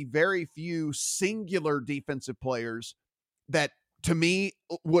one of the very few singular defensive players that, to me,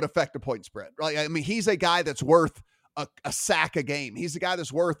 would affect a point spread. Right? I mean, he's a guy that's worth a sack a game. He's the guy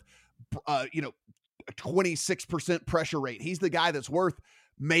that's worth, a 26% pressure rate. He's the guy that's worth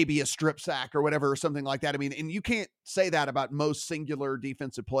maybe a strip sack or whatever, or something like that. I mean, and you can't say that about most singular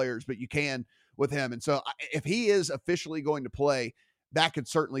defensive players, but you can with him. And so if he is officially going to play, that could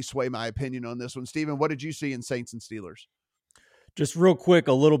certainly sway my opinion on this one. Steven, what did you see in Saints and Steelers? Just real quick,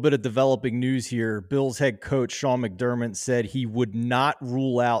 a little bit of developing news here. Bills head coach Sean McDermott said he would not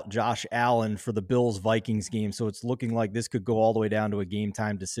rule out Josh Allen for the Bills-Vikings game. So it's looking like this could go all the way down to a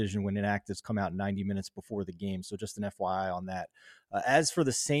game-time decision when inactives come out 90 minutes before the game. So just an FYI on that. As for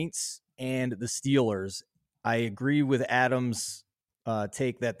the Saints and the Steelers, I agree with Adam's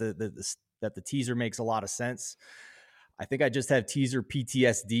take that the teaser makes a lot of sense. I think I just have teaser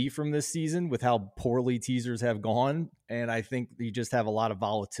PTSD from this season with how poorly teasers have gone. And I think you just have a lot of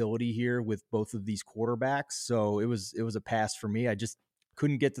volatility here with both of these quarterbacks. So it was a pass for me. I just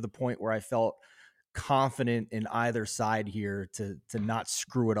couldn't get to the point where I felt confident in either side here to not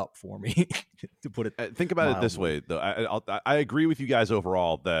screw it up for me, to put it. Think about it this way, though. I agree with you guys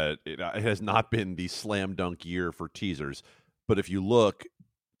overall that it has not been the slam dunk year for teasers. But if you look,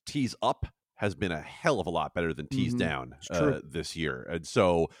 tease up has been a hell of a lot better than tease down this year. And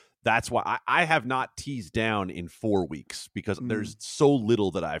so that's why I have not teased down in 4 weeks, because there's so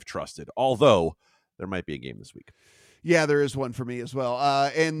little that I've trusted, although there might be a game this week. Yeah, there is one for me as well.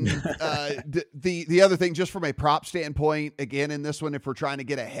 The other thing, just from a prop standpoint, again, in this one, if we're trying to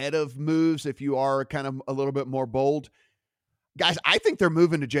get ahead of moves, if you are kind of a little bit more bold, guys, I think they're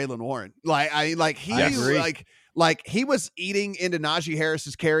moving to Jaylen Warren. He was eating into Najee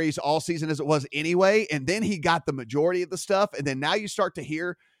Harris's carries all season as it was anyway, and then he got the majority of the stuff. And then now you start to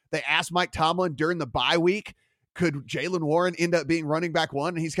hear they asked Mike Tomlin during the bye week, could Jaylen Warren end up being running back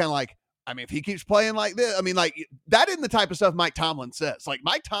one? And he's kind of like, I mean, if he keeps playing like this, I mean, like, that isn't the type of stuff Mike Tomlin says. Like,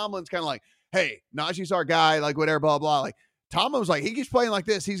 Mike Tomlin's kind of like, hey, Najee's our guy, like, whatever, blah, blah. Like, Tomlin was like, he keeps playing like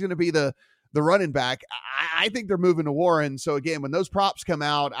this, he's going to be the running back. I think they're moving to Warren. So again, when those props come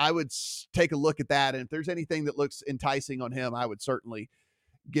out, I would take a look at that. And if there's anything that looks enticing on him, I would certainly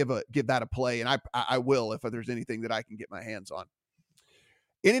give that a play. And I will, if there's anything that I can get my hands on.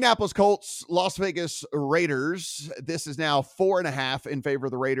 Indianapolis Colts, Las Vegas Raiders. This is now 4.5 in favor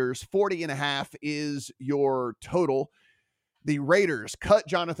of the Raiders. 40.5 is your total. The Raiders cut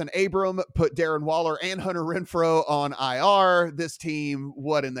Jonathan Abram, put Darren Waller and Hunter Renfrow on IR. This team,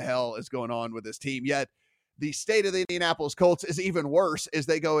 what in the hell is going on with this team? Yet the state of the Indianapolis Colts is even worse as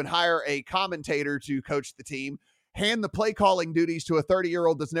they go and hire a commentator to coach the team, hand the play calling duties to a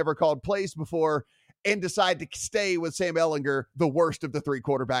 30-year-old that's never called plays before, and decide to stay with Sam Ehlinger, the worst of the 3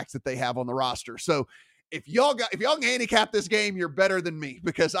 quarterbacks that they have on the roster. So if y'all can handicap this game, you're better than me,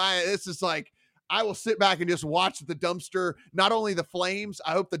 because I will sit back and just watch the dumpster, not only the flames,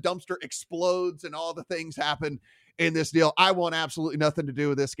 I hope the dumpster explodes and all the things happen in this deal. I want absolutely nothing to do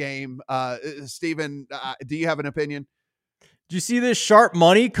with this game. Steven, do you have an opinion? Do you see this sharp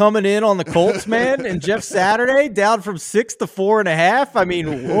money coming in on the Colts, man? And Jeff Saturday down from 6 to 4.5. I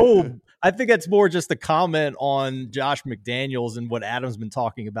mean, whoa. I think that's more just a comment on Josh McDaniels and what Adam's been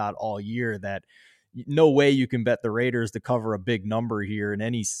talking about all year, that no way you can bet the Raiders to cover a big number here in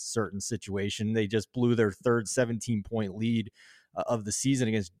any certain situation. They just blew their third 17-point lead of the season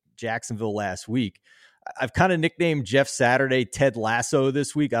against Jacksonville last week. I've kind of nicknamed Jeff Saturday Ted Lasso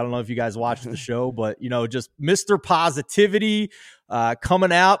this week. I don't know if you guys watched the show, but, just Mr. Positivity,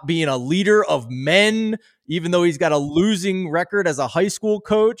 coming out, being a leader of men, even though he's got a losing record as a high school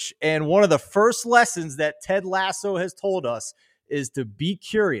coach. And one of the first lessons that Ted Lasso has told us is to be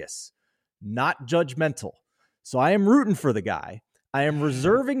curious, not judgmental. So I am rooting for the guy. I am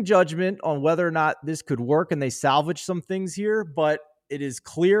reserving judgment on whether or not this could work and they salvage some things here, but it is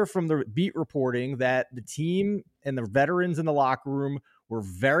clear from the beat reporting that the team and the veterans in the locker room were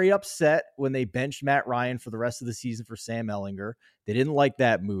very upset when they benched Matt Ryan for the rest of the season for Sam Ehlinger. They didn't like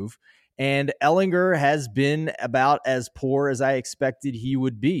that move. And Ehlinger has been about as poor as I expected he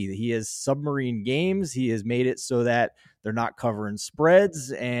would be. He has submarine games. He has made it so that they're not covering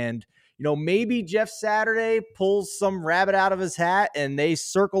spreads. And, maybe Jeff Saturday pulls some rabbit out of his hat and they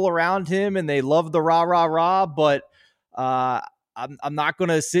circle around him and they love the rah, rah, rah. But I'm not going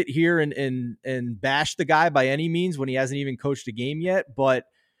to sit here and bash the guy by any means when he hasn't even coached a game yet. But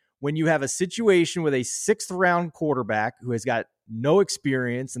when you have a situation with a 6th-round quarterback who has got no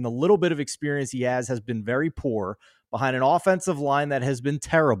experience, and the little bit of experience he has been very poor, behind an offensive line that has been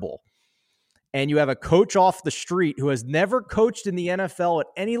terrible, and you have a coach off the street who has never coached in the NFL at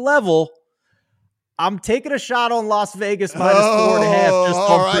any level, I'm taking a shot on Las Vegas minus 4.5 just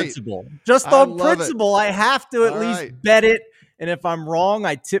on principle. Just on principle, I have to at least bet it. And if I'm wrong,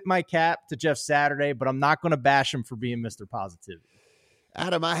 I tip my cap to Jeff Saturday, but I'm not going to bash him for being Mr. Positivity.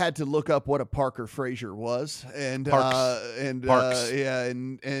 Adam, I had to look up what a Parker Frazier was, and Parks.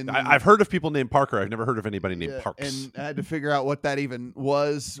 and I've heard of people named Parker. I've never heard of anybody named Parks. And I had to figure out what that even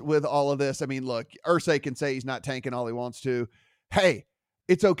was with all of this. I mean, look, Irsay can say he's not tanking all he wants to. Hey,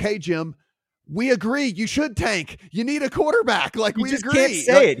 it's okay, Jim. We agree. You should tank. You need a quarterback. We agree. Can't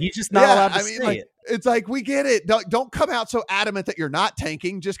say it. He's just not allowed to say it. It's like, we get it. Don't come out so adamant that you're not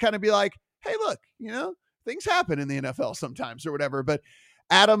tanking. Just kind of be like, hey, look, things happen in the NFL sometimes or whatever. But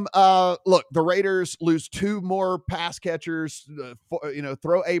Adam, look, the Raiders lose 2 more pass catchers,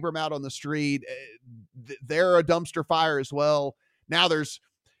 throw Abram out on the street. They're a dumpster fire as well. Now there's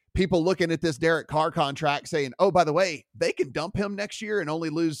people looking at this Derek Carr contract saying, oh, by the way, they can dump him next year and only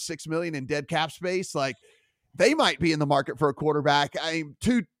lose $6 million in dead cap space. They might be in the market for a quarterback. I mean,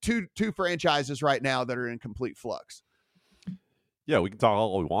 two franchises right now that are in complete flux. Yeah, we can talk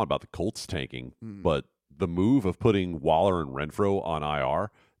all we want about the Colts tanking, but the move of putting Waller and Renfrow on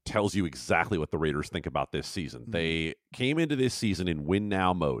IR tells you exactly what the Raiders think about this season. They came into this season in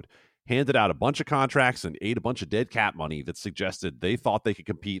win-now mode, handed out a bunch of contracts and ate a bunch of dead cap money that suggested they thought they could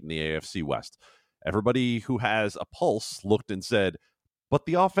compete in the AFC West. Everybody who has a pulse looked and said, but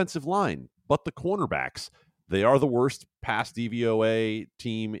the offensive line, but the cornerbacks, they are the worst pass DVOA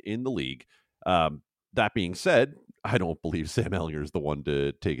team in the league. That being said, I don't believe Sam Ehlinger is the one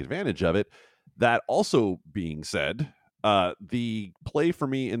to take advantage of it. That also being said, the play for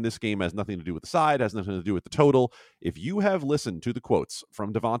me in this game has nothing to do with the side, has nothing to do with the total. If you have listened to the quotes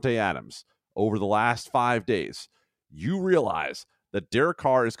from Davante Adams over the last 5 days, you realize that Derek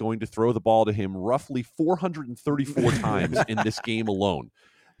Carr is going to throw the ball to him roughly 434 times in this game alone.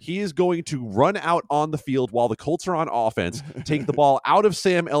 He is going to run out on the field while the Colts are on offense, take the ball out of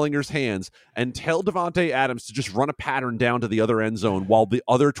Sam Ehlinger's hands, and tell Davante Adams to just run a pattern down to the other end zone while the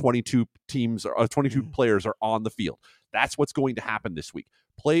other 22 players are on the field. That's what's going to happen this week.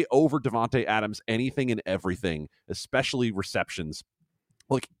 Play over Davante Adams anything and everything, especially receptions.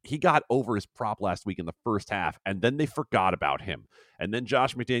 Look, he got over his prop last week in the first half, and then they forgot about him. And then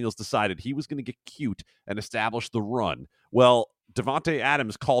Josh McDaniels decided he was going to get cute and establish the run. Well, Davante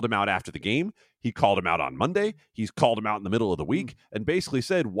Adams called him out after the game. He called him out on Monday. He's called him out in the middle of the week and basically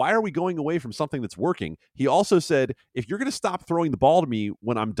said, why are we going away from something that's working? He also said, if you're going to stop throwing the ball to me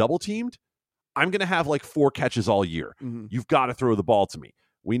when I'm double teamed, I'm going to have like 4 catches all year. You've got to throw the ball to me.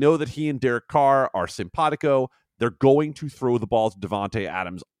 We know that he and Derek Carr are simpatico. They're going to throw the ball to Davante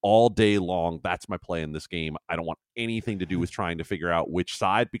Adams all day long. That's my play in this game. I don't want anything to do with trying to figure out which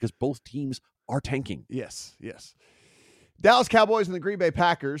side because both teams are tanking. Yes. Dallas Cowboys and the Green Bay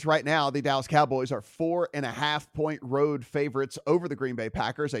Packers. Right now, the Dallas Cowboys are 4.5-point road favorites over the Green Bay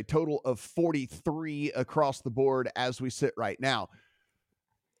Packers, a total of 43 across the board as we sit right now.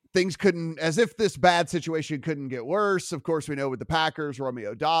 Things couldn't, as if this bad situation couldn't get worse. Of course, we know with the Packers,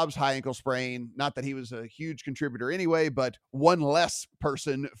 Romeo Doubs, high ankle sprain. Not that he was a huge contributor anyway, but one less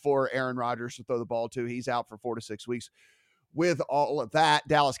person for Aaron Rodgers to throw the ball to. He's out for 4 to 6 weeks. With all of that,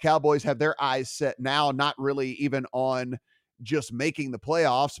 Dallas Cowboys have their eyes set now, not really even on just making the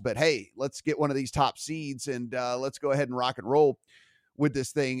playoffs, but hey, let's get one of these top seeds and let's go ahead and rock and roll with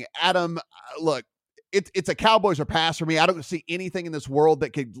this thing. Adam, look, it's a Cowboys or pass for me. I don't see anything in this world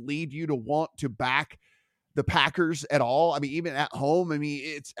that could lead you to want to back the Packers at all. I mean, even at home, I mean,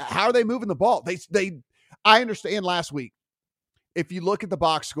 it's how are they moving the ball? I understand last week, if you look at the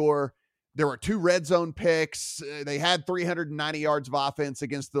box score, there were 2 red zone picks. They had 390 yards of offense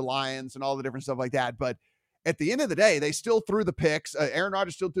against the Lions and all the different stuff like that. But at the end of the day, they still threw the picks. Aaron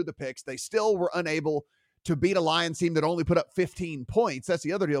Rodgers still threw the picks. They still were unable to beat a Lions team that only put up 15 points. That's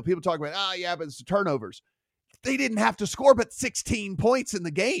the other deal. People talk about, but it's the turnovers. They didn't have to score but 16 points in the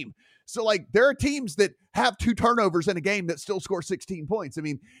game. So, like, there are teams that have 2 turnovers in a game that still score 16 points. I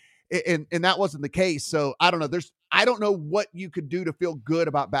mean, and that wasn't the case. So, I don't know. I don't know what you could do to feel good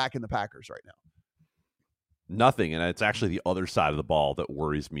about backing the Packers right now. Nothing. And it's actually the other side of the ball that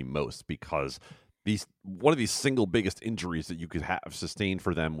worries me most because one of these single biggest injuries that you could have sustained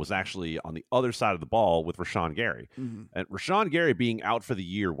for them was actually on the other side of the ball with Rashawn Gary. And Rashawn Gary being out for the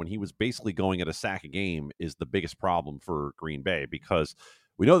year when he was basically going at a sack a game is the biggest problem for Green Bay because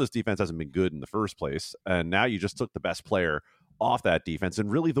we know this defense hasn't been good in the first place. And now you just took the best player off that defense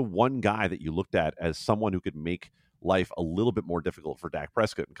and really the one guy that you looked at as someone who could make life a little bit more difficult for Dak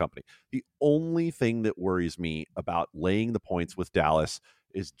Prescott and company. The only thing that worries me about laying the points with Dallas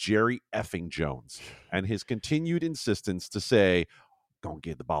is Jerry effing Jones and his continued insistence to say, "Gonna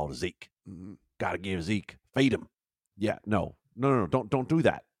give the ball to Zeke. Gotta give Zeke, fade him." Yeah, no, don't do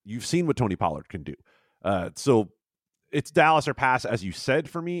that. You've seen what Tony Pollard can do. So it's Dallas or pass, as you said.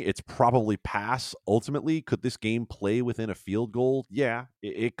 For me, it's probably pass. Ultimately, could this game play within a field goal? Yeah,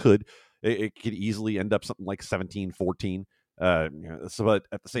 it could. It could easily end up something like 17-14. So, but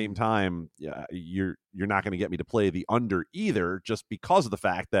at the same time, you're not going to get me to play the under either, just because of the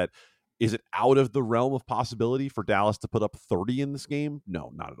fact that is it out of the realm of possibility for Dallas to put up 30 in this game?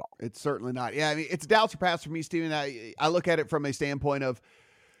 No, not at all. It's certainly not. Yeah, I mean, it's Dallas or pass for me, Steven. I look at it from a standpoint of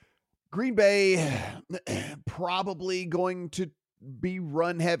Green Bay probably going to be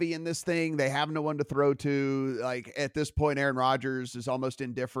run heavy in this thing. They have no one to throw to. Like at this point, Aaron Rodgers is almost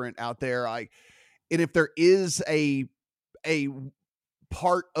indifferent out there. And if there is a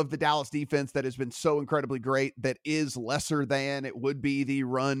part of the Dallas defense that has been so incredibly great that is lesser than, it would be the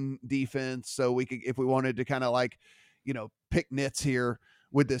run defense. So we could, if we wanted to kind of pick nits here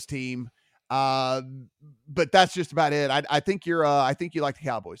with this team. But that's just about it. I think you like the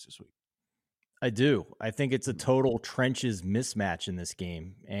Cowboys this week. I do. I think it's a total trenches mismatch in this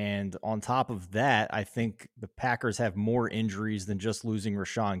game. And on top of that, I think the Packers have more injuries than just losing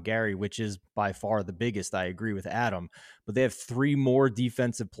Rashawn Gary, which is by far the biggest. I agree with Adam. But they have 3 more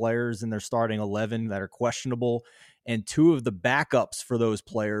defensive players in their starting 11 that are questionable. And 2 of the backups for those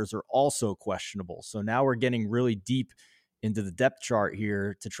players are also questionable. So now we're getting really deep into the depth chart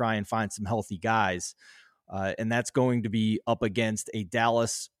here to try and find some healthy guys. And that's going to be up against a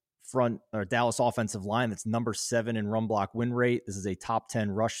Dallas offensive line that's number 7 in run block win rate. This is a top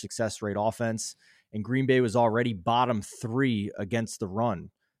 10 rush success rate offense. And Green Bay was already bottom 3 against the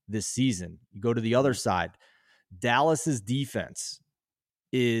run this season. You go to the other side. Dallas's defense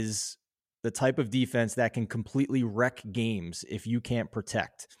is the type of defense that can completely wreck games if you can't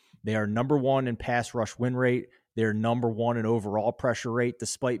protect. They are number 1 in pass rush win rate. They're number 1 in overall pressure rate,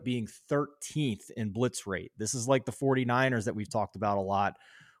 despite being 13th in blitz rate. This is like the 49ers that we've talked about a lot,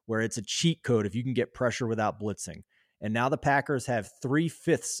 where it's a cheat code if you can get pressure without blitzing. And now the Packers have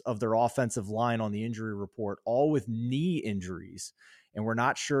 3/5 of their offensive line on the injury report, all with knee injuries. And we're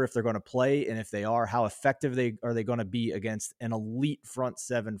not sure if they're going to play, and if they are, how effective are they going to be against an elite front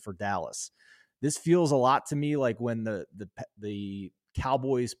 7 for Dallas. This feels a lot to me like when the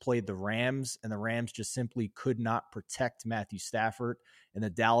Cowboys played the Rams, and the Rams just simply could not protect Matthew Stafford, and the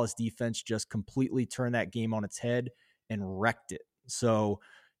Dallas defense just completely turned that game on its head and wrecked it. So,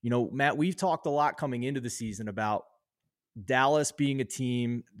 Matt, we've talked a lot coming into the season about Dallas being a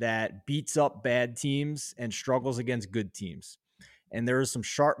team that beats up bad teams and struggles against good teams. And there is some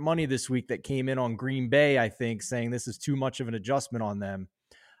sharp money this week that came in on Green Bay, I think, saying this is too much of an adjustment on them.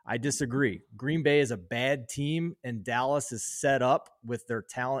 I disagree. Green Bay is a bad team, and Dallas is set up with their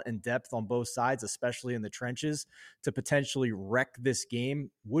talent and depth on both sides, especially in the trenches, to potentially wreck this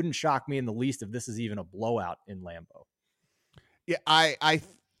game. Wouldn't shock me in the least if this is even a blowout in Lambeau. Yeah, I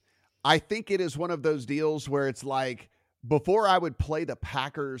think it is one of those deals where it's like, before I would play the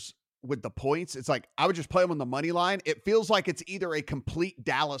Packers with the points, it's like I would just play them on the money line. It feels like it's either a complete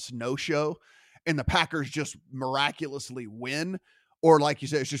Dallas no-show and the Packers just miraculously win, or like you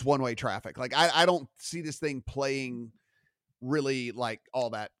said, it's just one-way traffic. Like I don't see this thing playing really like all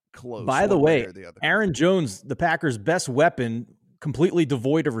that close. By the way, Aaron Jones, the Packers' best weapon, completely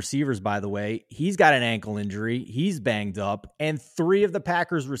devoid of receivers, by the way. He's got an ankle injury. He's banged up. And 3 of the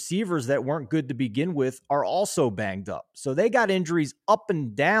Packers receivers that weren't good to begin with are also banged up. So they got injuries up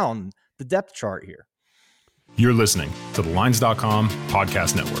and down the depth chart here. You're listening to the Lines.com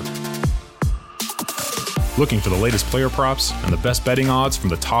podcast network. Looking for the latest player props and the best betting odds from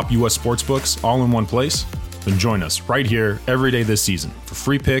the top U.S. sportsbooks all in one place? Then join us right here every day this season for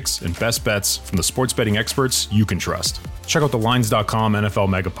free picks and best bets from the sports betting experts you can trust. Check out the Lines.com NFL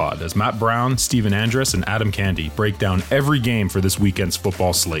Megapod as Matt Brown, Steven Andress, and Adam Candy break down every game for this weekend's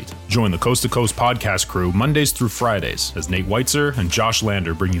football slate. Join the Coast to Coast podcast crew Mondays through Fridays as Nate Weitzer and Josh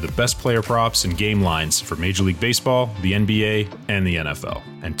Lander bring you the best player props and game lines for Major League Baseball, the NBA, and the NFL.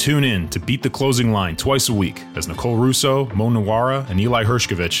 And tune in to Beat the Closing Line twice a week as Nicole Russo, Mo Nawara, and Eli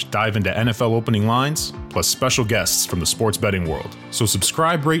Hershkovich dive into NFL opening lines, plus special guests from the sports betting world. So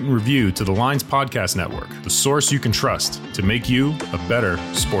subscribe, rate, and review to the Lines Podcast Network, the source you can trust to make you a better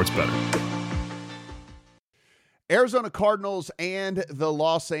sports bettor. Arizona Cardinals and the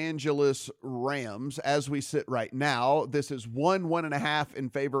Los Angeles Rams, as we sit right now, this is 1.5 in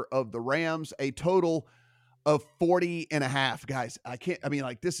favor of the Rams, a total of 40.5. Guys,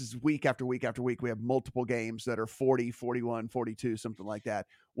 this is week after week after week. We have multiple games that are 40, 41, 42, something like that.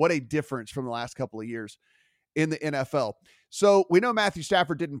 What a difference from the last couple of years in the NFL. So we know Matthew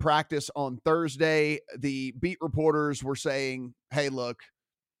Stafford didn't practice on Thursday. The beat reporters were saying, hey, look,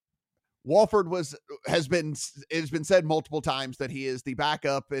 Walford it has been said multiple times that he is the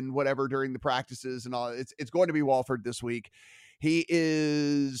backup and whatever during the practices and all. It's going to be Walford this week. He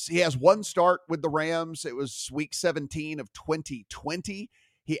has one start with the Rams. It was week 17 of 2020.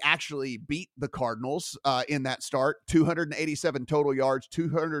 He actually beat the Cardinals in that start, 287 total yards,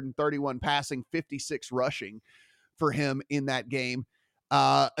 231 passing, 56 rushing for him in that game.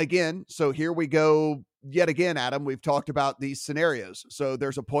 Again, so here we go yet again, Adam. We've talked about these scenarios. So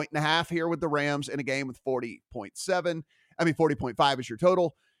there's a 1.5 here with the Rams in a game with 40.5 is your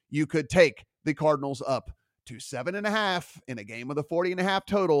total. You could take the Cardinals up to 7.5 in a game with a 40.5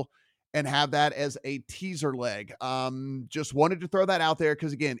 total and have that as a teaser leg. Just wanted to throw that out there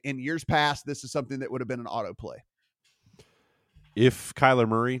because, again, in years past, this is something that would have been an auto play. If Kyler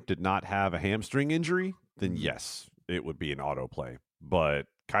Murray did not have a hamstring injury, then yes, it would be an auto play. But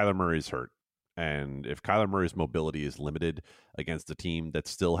Kyler Murray's hurt. And if Kyler Murray's mobility is limited against a team that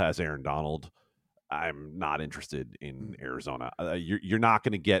still has Aaron Donald, I'm not interested in Arizona. You're not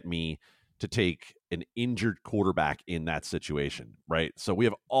going to get me to take an injured quarterback in that situation, right? So we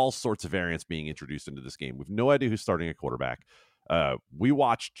have all sorts of variants being introduced into this game. We've no idea who's starting a quarterback. We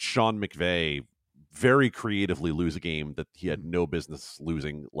watched Sean McVay very creatively lose a game that he had no business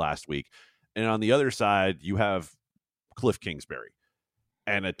losing last week. And on the other side, you have Cliff Kingsbury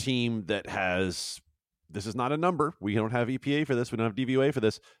and a team that has, this is not a number. We don't have EPA for this. We don't have DVOA for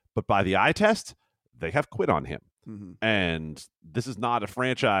this. But by the eye test, they have quit on him. Mm-hmm. And this is not a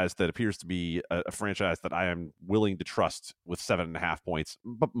franchise that appears to be a franchise that I am willing to trust with 7.5 points,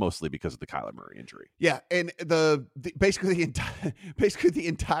 but mostly because of the Kyler Murray injury. Yeah, and basically the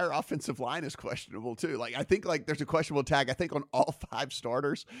entire offensive line is questionable too. Like I think there's a questionable tag I think on all 5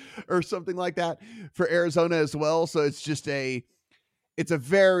 starters or something like that for Arizona as well. So it's just it's a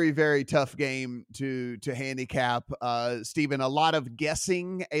very, very tough game to handicap. Steven, a lot of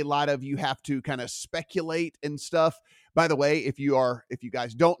guessing, a lot of you have to kind of speculate and stuff. By the way, if you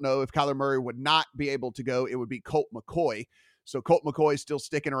guys don't know, if Kyler Murray would not be able to go, it would be Colt McCoy. So Colt McCoy is still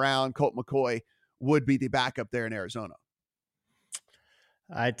sticking around. Colt McCoy would be the backup there in Arizona.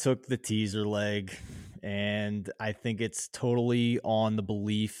 I took the teaser leg, and I think it's totally on the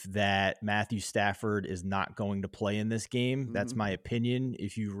belief that Matthew Stafford is not going to play in this game. Mm-hmm. That's my opinion.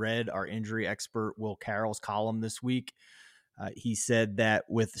 If you read our injury expert Will Carroll's column this week, he said that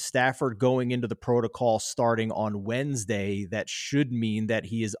with Stafford going into the protocol starting on Wednesday, that should mean that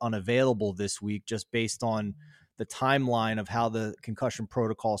he is unavailable this week just based on the timeline of how the concussion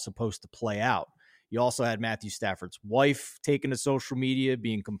protocol is supposed to play out. You also had Matthew Stafford's wife taking to social media,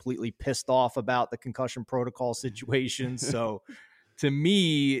 being completely pissed off about the concussion protocol situation. So to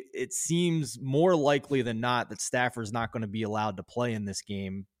me, it seems more likely than not that Stafford's not going to be allowed to play in this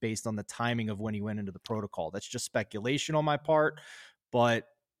game based on the timing of when he went into the protocol. That's just speculation on my part, but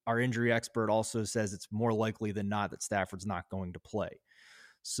our injury expert also says it's more likely than not that Stafford's not going to play.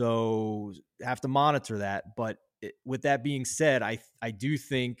 So have to monitor that. But with that being said, I do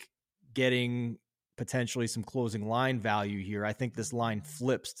think getting potentially some closing line value here. I think this line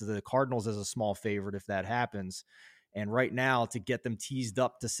flips to the Cardinals as a small favorite if that happens. And right now, to get them teased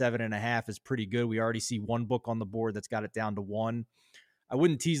up to 7.5 is pretty good. We already see one book on the board that's got it down to 1. I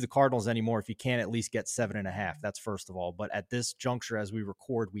wouldn't tease the Cardinals anymore if you can't at least get 7.5. That's first of all. But at this juncture, as we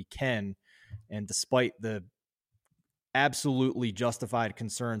record, we can. And despite the absolutely justified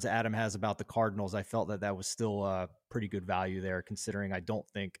concerns Adam has about the Cardinals, I felt that was still a pretty good value there, considering I don't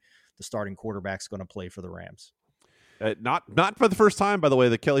think the starting quarterback's going to play for the Rams. Not for the first time, by the way,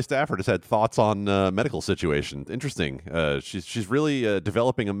 that Kelly Stafford has had thoughts on medical situation. Interesting. She's really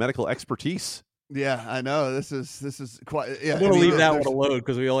developing a medical expertise. Yeah, I know. This is quite. Yeah, I'm going to leave that one alone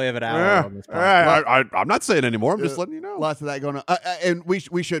because we only have an hour on this podcast. I'm not saying anymore. I'm just letting you know. Lots of that going on, and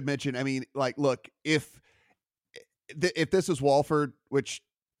we should mention. I mean, like, look, if this is Walford, which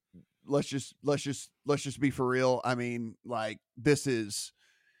let's just be for real. I mean, like, this is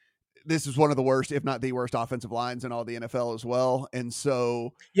one of the worst, if not the worst, offensive lines in all the NFL as well. And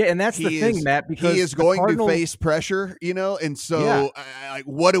so, yeah, and that's the thing, Matt, because he is going to face pressure, and so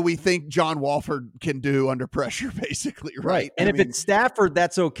what do we think John Walford can do under pressure, basically, right? And it's Stafford,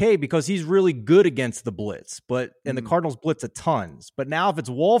 that's okay because he's really good against the blitz, and the Cardinals blitz a tons. But now if it's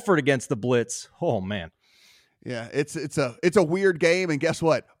Walford against the blitz, oh man. Yeah, it's a weird game, and guess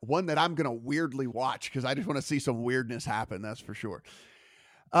what? One that I'm going to weirdly watch because I just want to see some weirdness happen, that's for sure.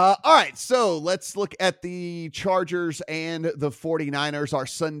 All right, so let's look at the Chargers and the 49ers, our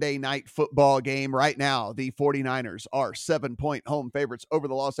Sunday night football game. Right now, the 49ers are 7-point home favorites over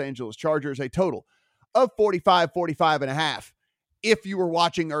the Los Angeles Chargers, a total of 45.5. If you were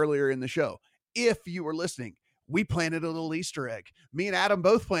watching earlier in the show, if you were listening, we planted a little Easter egg. Me and Adam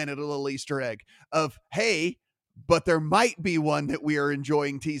both planted a little Easter egg of, hey, but there might be one that we are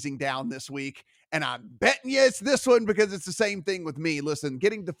enjoying teasing down this week. And I'm betting you it's this one because it's the same thing with me. Listen,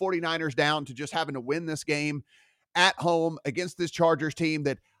 getting the 49ers down to just having to win this game at home against this Chargers team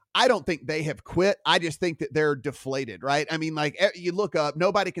that I don't think they have quit. I just think that they're deflated, right? I mean, like, you look up,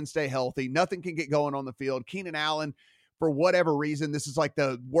 nobody can stay healthy. Nothing can get going on the field. Keenan Allen, for whatever reason, this is like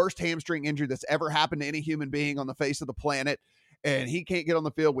the worst hamstring injury that's ever happened to any human being on the face of the planet. And he can't get on the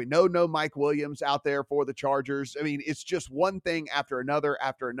field. We know no Mike Williams out there for the Chargers. I mean, it's just one thing after another,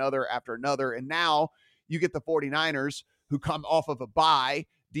 after another, after another. And now you get the 49ers who come off of a bye,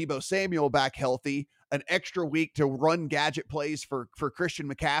 Deebo Samuel back healthy, an extra week to run gadget plays for Christian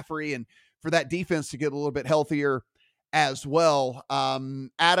McCaffrey and for that defense to get a little bit healthier as well.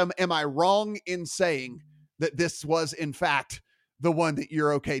 Adam, am I wrong in saying that this was, in fact, the one that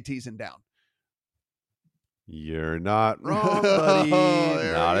you're okay teasing down? You're not wrong, buddy.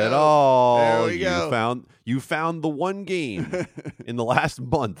 Not at all. There we go. You found the one game in the last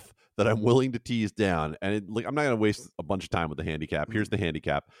month that I'm willing to tease down. And I'm not going to waste a bunch of time with the handicap. Here's the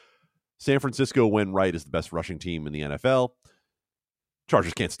handicap. San Francisco, when right, is the best rushing team in the NFL.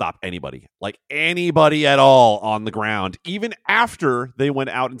 Chargers can't stop anybody, like anybody at all on the ground, even after they went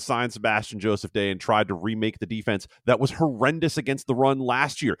out and signed Sebastian Joseph Day and tried to remake the defense that was horrendous against the run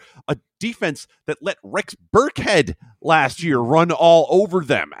last year. A defense that let Rex Burkhead last year run all over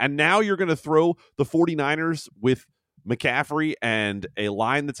them. And now you're going to throw the 49ers with McCaffrey and a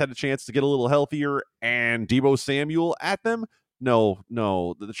line that's had a chance to get a little healthier and Deebo Samuel at them. No,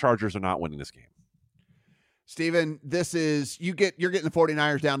 the Chargers are not winning this game. Steven, this is you're getting the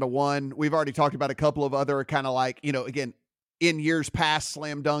 49ers down to 1. We've already talked about a couple of other kind of like, again, in years past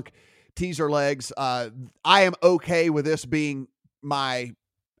slam dunk teaser legs. I am okay with this being my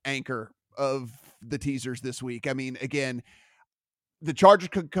anchor of the teasers this week. I mean, again, the Chargers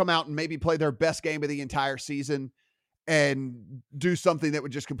could come out and maybe play their best game of the entire season and do something that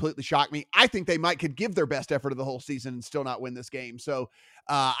would just completely shock me. I think they could give their best effort of the whole season and still not win this game. So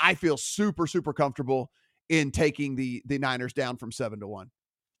I feel super, super comfortable in taking the Niners down from 7-1.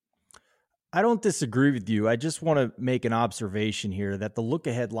 I don't disagree with you. I just want to make an observation here that the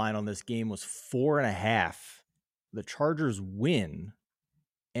look-ahead line on this game was 4.5. The Chargers win,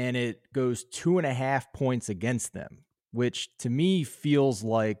 and it goes 2.5 points against them, which to me feels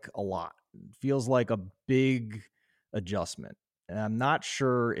like a lot. It feels like a big adjustment, and I'm not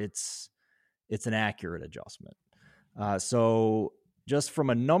sure it's an accurate adjustment. So just from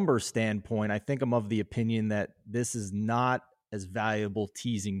a number standpoint, I think I'm of the opinion that this is not as valuable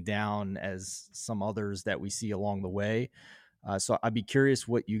teasing down as some others that we see along the way. So I'd be curious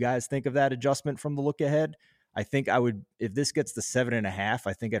what you guys think of that adjustment from the look ahead. I think I would, if this gets to 7.5,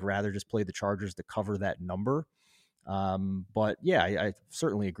 I think I'd rather just play the Chargers to cover that number. But yeah, I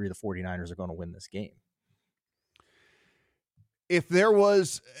certainly agree the 49ers are going to win this game. If we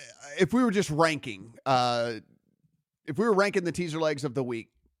were just ranking, if we were ranking the teaser legs of the week,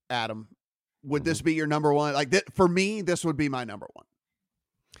 Adam, would this be your number one? Like for me, this would be my number one.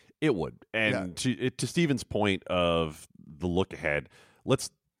 It would. And to Steven's point of the look ahead, let's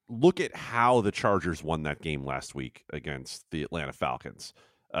look at how the Chargers won that game last week against the Atlanta Falcons.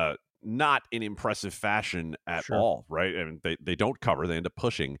 Not in impressive fashion at all, right? I mean, they don't cover. They end up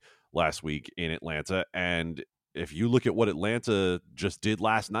pushing last week in Atlanta. And if you look at what Atlanta just did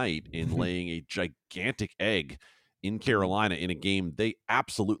last night in laying a gigantic egg in Carolina in a game they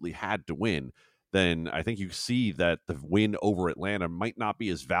absolutely had to win, then I think you see that the win over Atlanta might not be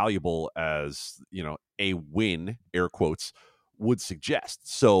as valuable as, a win, air quotes, would suggest.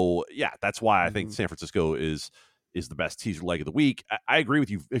 So yeah, that's why I think San Francisco is the best teaser leg of the week. I agree with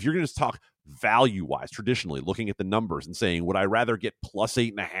you. If you're going to talk value-wise, traditionally, looking at the numbers and saying, would I rather get plus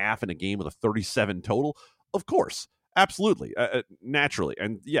 8.5 in a game with a 37 total? Of course. Absolutely. Naturally.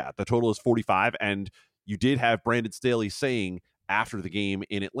 And yeah, the total is 45. And you did have Brandon Staley saying after the game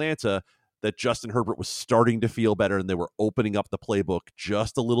in Atlanta that Justin Herbert was starting to feel better and they were opening up the playbook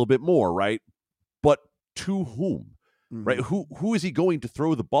just a little bit more, right? But to whom? Right? Who is he going to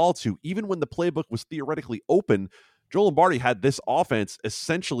throw the ball to? Even when the playbook was theoretically open, Joe Lombardi had this offense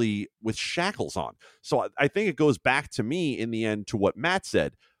essentially with shackles on. So I think it goes back to me in the end to what Matt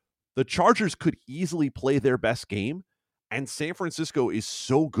said. The Chargers could easily play their best game, and San Francisco is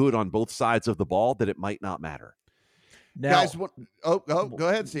so good on both sides of the ball that it might not matter. Now, guys, go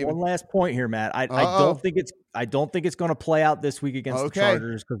ahead, Steven. One last point here, Matt. I don't think it's going to play out this week against the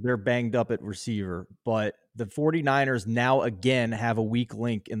Chargers because they're banged up at receiver. But the 49ers now again have a weak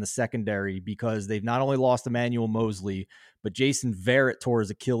link in the secondary because they've not only lost Emmanuel Mosley, but Jason Verrett tore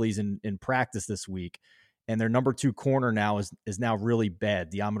his Achilles in practice this week. And their number 2 corner now is now really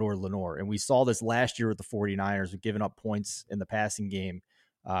bad, Diamador Lenore. And we saw this last year with the 49ers, with giving up points in the passing game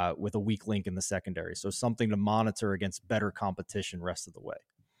with a weak link in the secondary. So something to monitor against better competition rest of the way.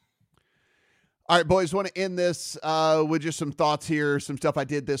 All right, boys, want to end this with just some thoughts here, some stuff I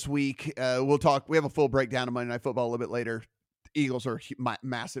did this week. We'll talk. We have a full breakdown of Monday Night Football a little bit later. Eagles are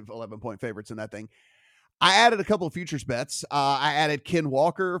massive 11-point favorites in that thing. I added a couple of futures bets. I added Ken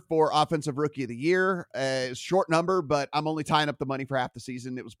Walker for Offensive Rookie of the Year. Short number, but I'm only tying up the money for half the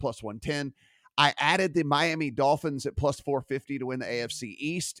season. It was plus 110. I added the Miami Dolphins at plus 450 to win the AFC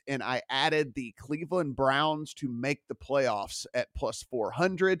East, and I added the Cleveland Browns to make the playoffs at plus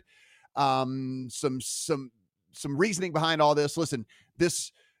 400. Some reasoning behind all this. Listen,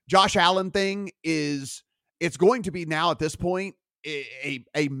 this Josh Allen thing it's going to be now at this point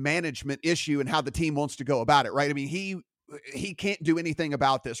a management issue and how the team wants to go about it, right? I mean, he can't do anything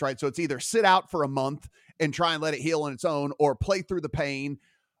about this, right? So it's either sit out for a month and try and let it heal on its own, or play through the pain,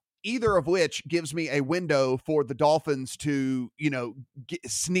 either of which gives me a window for the Dolphins to,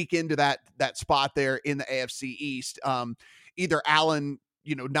 sneak into that spot there in the AFC East. Either Allen,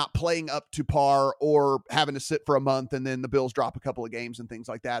 not playing up to par, or having to sit for a month and then the Bills drop a couple of games and things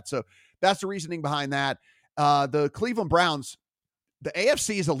like that. So that's the reasoning behind that. The Cleveland Browns, the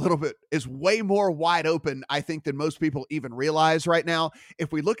AFC is way more wide open, I think, than most people even realize right now.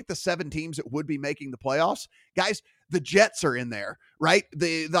 If we look at the 7 teams that would be making the playoffs, guys, the Jets are in there, right?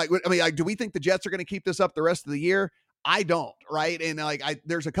 Do we think the Jets are going to keep this up the rest of the year? I don't, right? And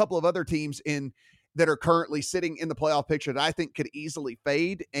there's a couple of other teams that are currently sitting in the playoff picture that I think could easily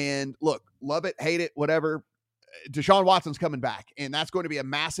fade. And look, love it, hate it, whatever. Deshaun Watson's coming back, and that's going to be a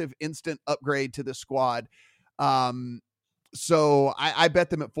massive instant upgrade to the squad. So I bet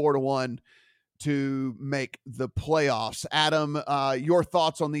them at 4-1 to make the playoffs. Adam, your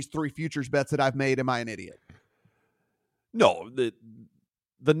thoughts on these 3 futures bets that I've made? Am I an idiot? No,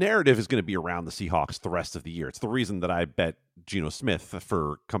 the narrative is going to be around the Seahawks the rest of the year. It's the reason that I bet Geno Smith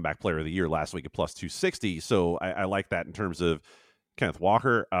for comeback player of the year last week at plus 260. So I like that in terms of Kenneth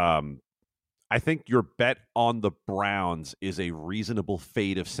Walker. I think your bet on the Browns is a reasonable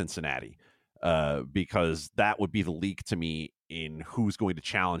fade of Cincinnati. because that would be the leak to me in who's going to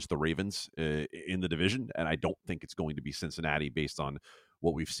challenge the Ravens in the division. And I don't think it's going to be Cincinnati based on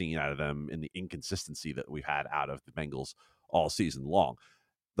what we've seen out of them and the inconsistency that we've had out of the Bengals all season long.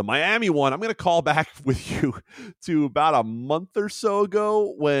 The Miami one, I'm going to call back with you to about a month or so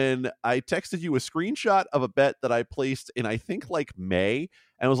ago when I texted you a screenshot of a bet that I placed in, I think, like May,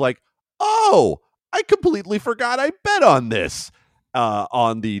 and was like, oh, I completely forgot I bet on this.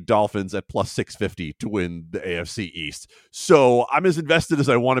 On the Dolphins at plus 650 to win the AFC East. So I'm as invested as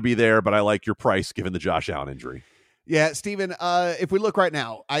I want to be there, but I like your price given the Josh Allen injury. Yeah, Steven, if we look right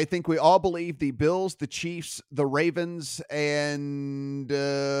now, I think we all believe the Bills, the Chiefs, the Ravens, and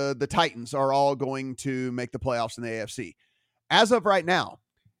the Titans are all going to make the playoffs in the AFC. As of right now,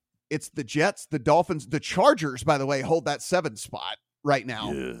 it's the Jets, the Dolphins, the Chargers, by the way, hold that 7th spot right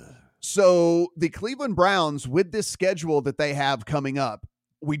now. Yeah. So the Cleveland Browns, with this schedule that they have coming up,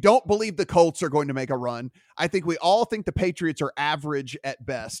 we don't believe the Colts are going to make a run. I think we all think the Patriots are average at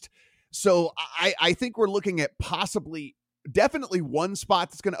best. So I think we're looking at definitely one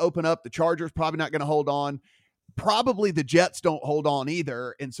spot that's going to open up. The Chargers probably not going to hold on. Probably the Jets don't hold on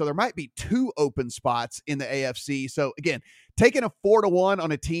either. And so there might be 2 open spots in the AFC. So again, taking a 4-1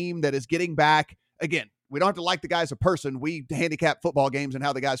 on a team that is getting back, again, we don't have to like the guy as a person. We handicap football games and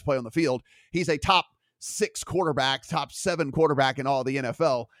how the guys play on the field. He's a top 6 quarterback, top 7 quarterback in all the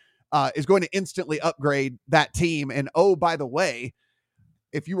NFL, is going to instantly upgrade that team. And oh, by the way,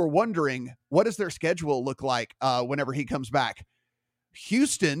 if you were wondering, what does their schedule look like whenever he comes back?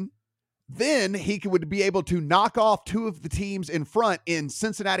 Houston, then he would be able to knock off 2 of the teams in front in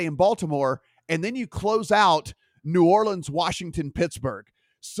Cincinnati and Baltimore. And then you close out New Orleans, Washington, Pittsburgh.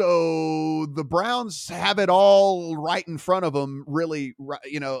 So the Browns have it all right in front of them, really,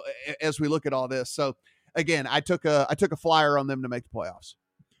 as we look at all this. So again, I took a flyer on them to make the playoffs.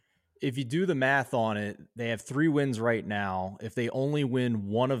 If you do the math on it, they have 3 wins right now. If they only win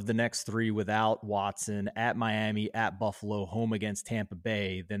one of the next 3 without Watson, at Miami, at Buffalo, home against Tampa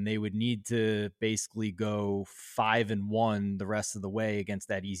Bay, then they would need to basically go 5-1 the rest of the way against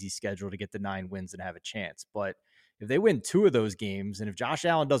that easy schedule to get the 9 wins and have a chance. But if they win 2 of those games, and if Josh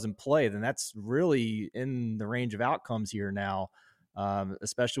Allen doesn't play, then that's really in the range of outcomes here now,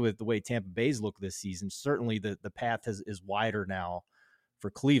 especially with the way Tampa Bay's look this season. Certainly the path is wider now for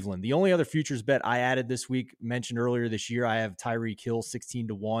Cleveland. The only other futures bet I added this week, mentioned earlier this year, I have Tyreek Hill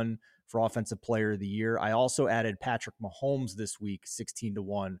 16-1 for Offensive Player of the Year. I also added Patrick Mahomes this week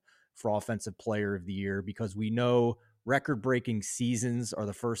 16-1 for Offensive Player of the Year, because we know record-breaking seasons are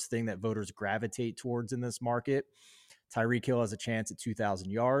the first thing that voters gravitate towards in this market. Tyreek Hill has a chance at 2,000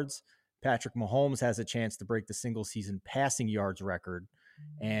 yards. Patrick Mahomes has a chance to break the single-season passing yards record.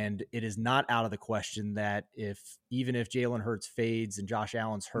 And it is not out of the question that even if Jalen Hurts fades and Josh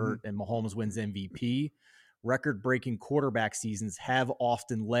Allen's hurt and Mahomes wins MVP, record-breaking quarterback seasons have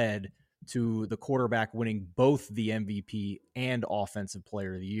often led to the quarterback winning both the MVP and Offensive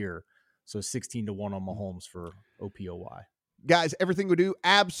Player of the Year. So 16-1 on Mahomes for OPOY. Guys, everything we do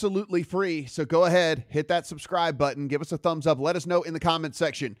absolutely free. So go ahead, hit that subscribe button, give us a thumbs up. Let us know in the comment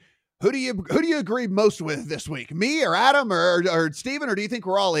section. Who do you agree most with this week? Me or Adam or Steven, or do you think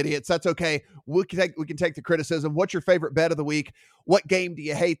we're all idiots? That's okay. We can take the criticism. What's your favorite bet of the week? What game do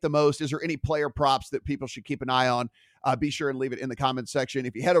you hate the most? Is there any player props that people should keep an eye on? Be sure and leave it in the comments section.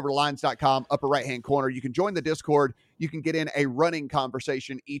 If you head over to lines.com, upper right-hand corner, you can join the Discord. You can get in a running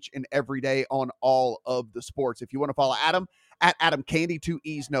conversation each and every day on all of the sports. If you want to follow Adam, at Adam Candy, 2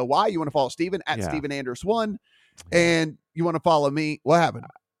 E's, no Y. You want to follow Steven, at Steven Anders 1. And you want to follow me. What happened?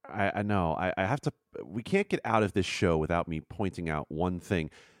 I know. I have to. We can't get out of this show without me pointing out one thing.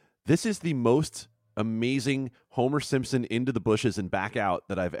 This is the most amazing Homer Simpson into the bushes and back out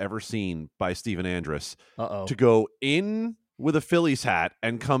that I've ever seen by Steven Andrus. To go in with a Phillies hat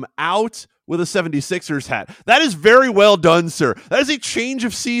and come out with a 76ers hat. That is very well done, sir. That is a change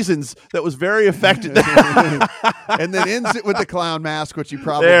of seasons that was very effective. And then ends it with the clown mask, which he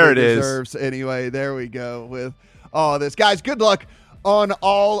probably deserves. Anyway, there we go with all this. Guys, good luck on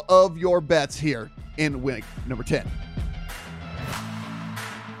all of your bets here in week number 10.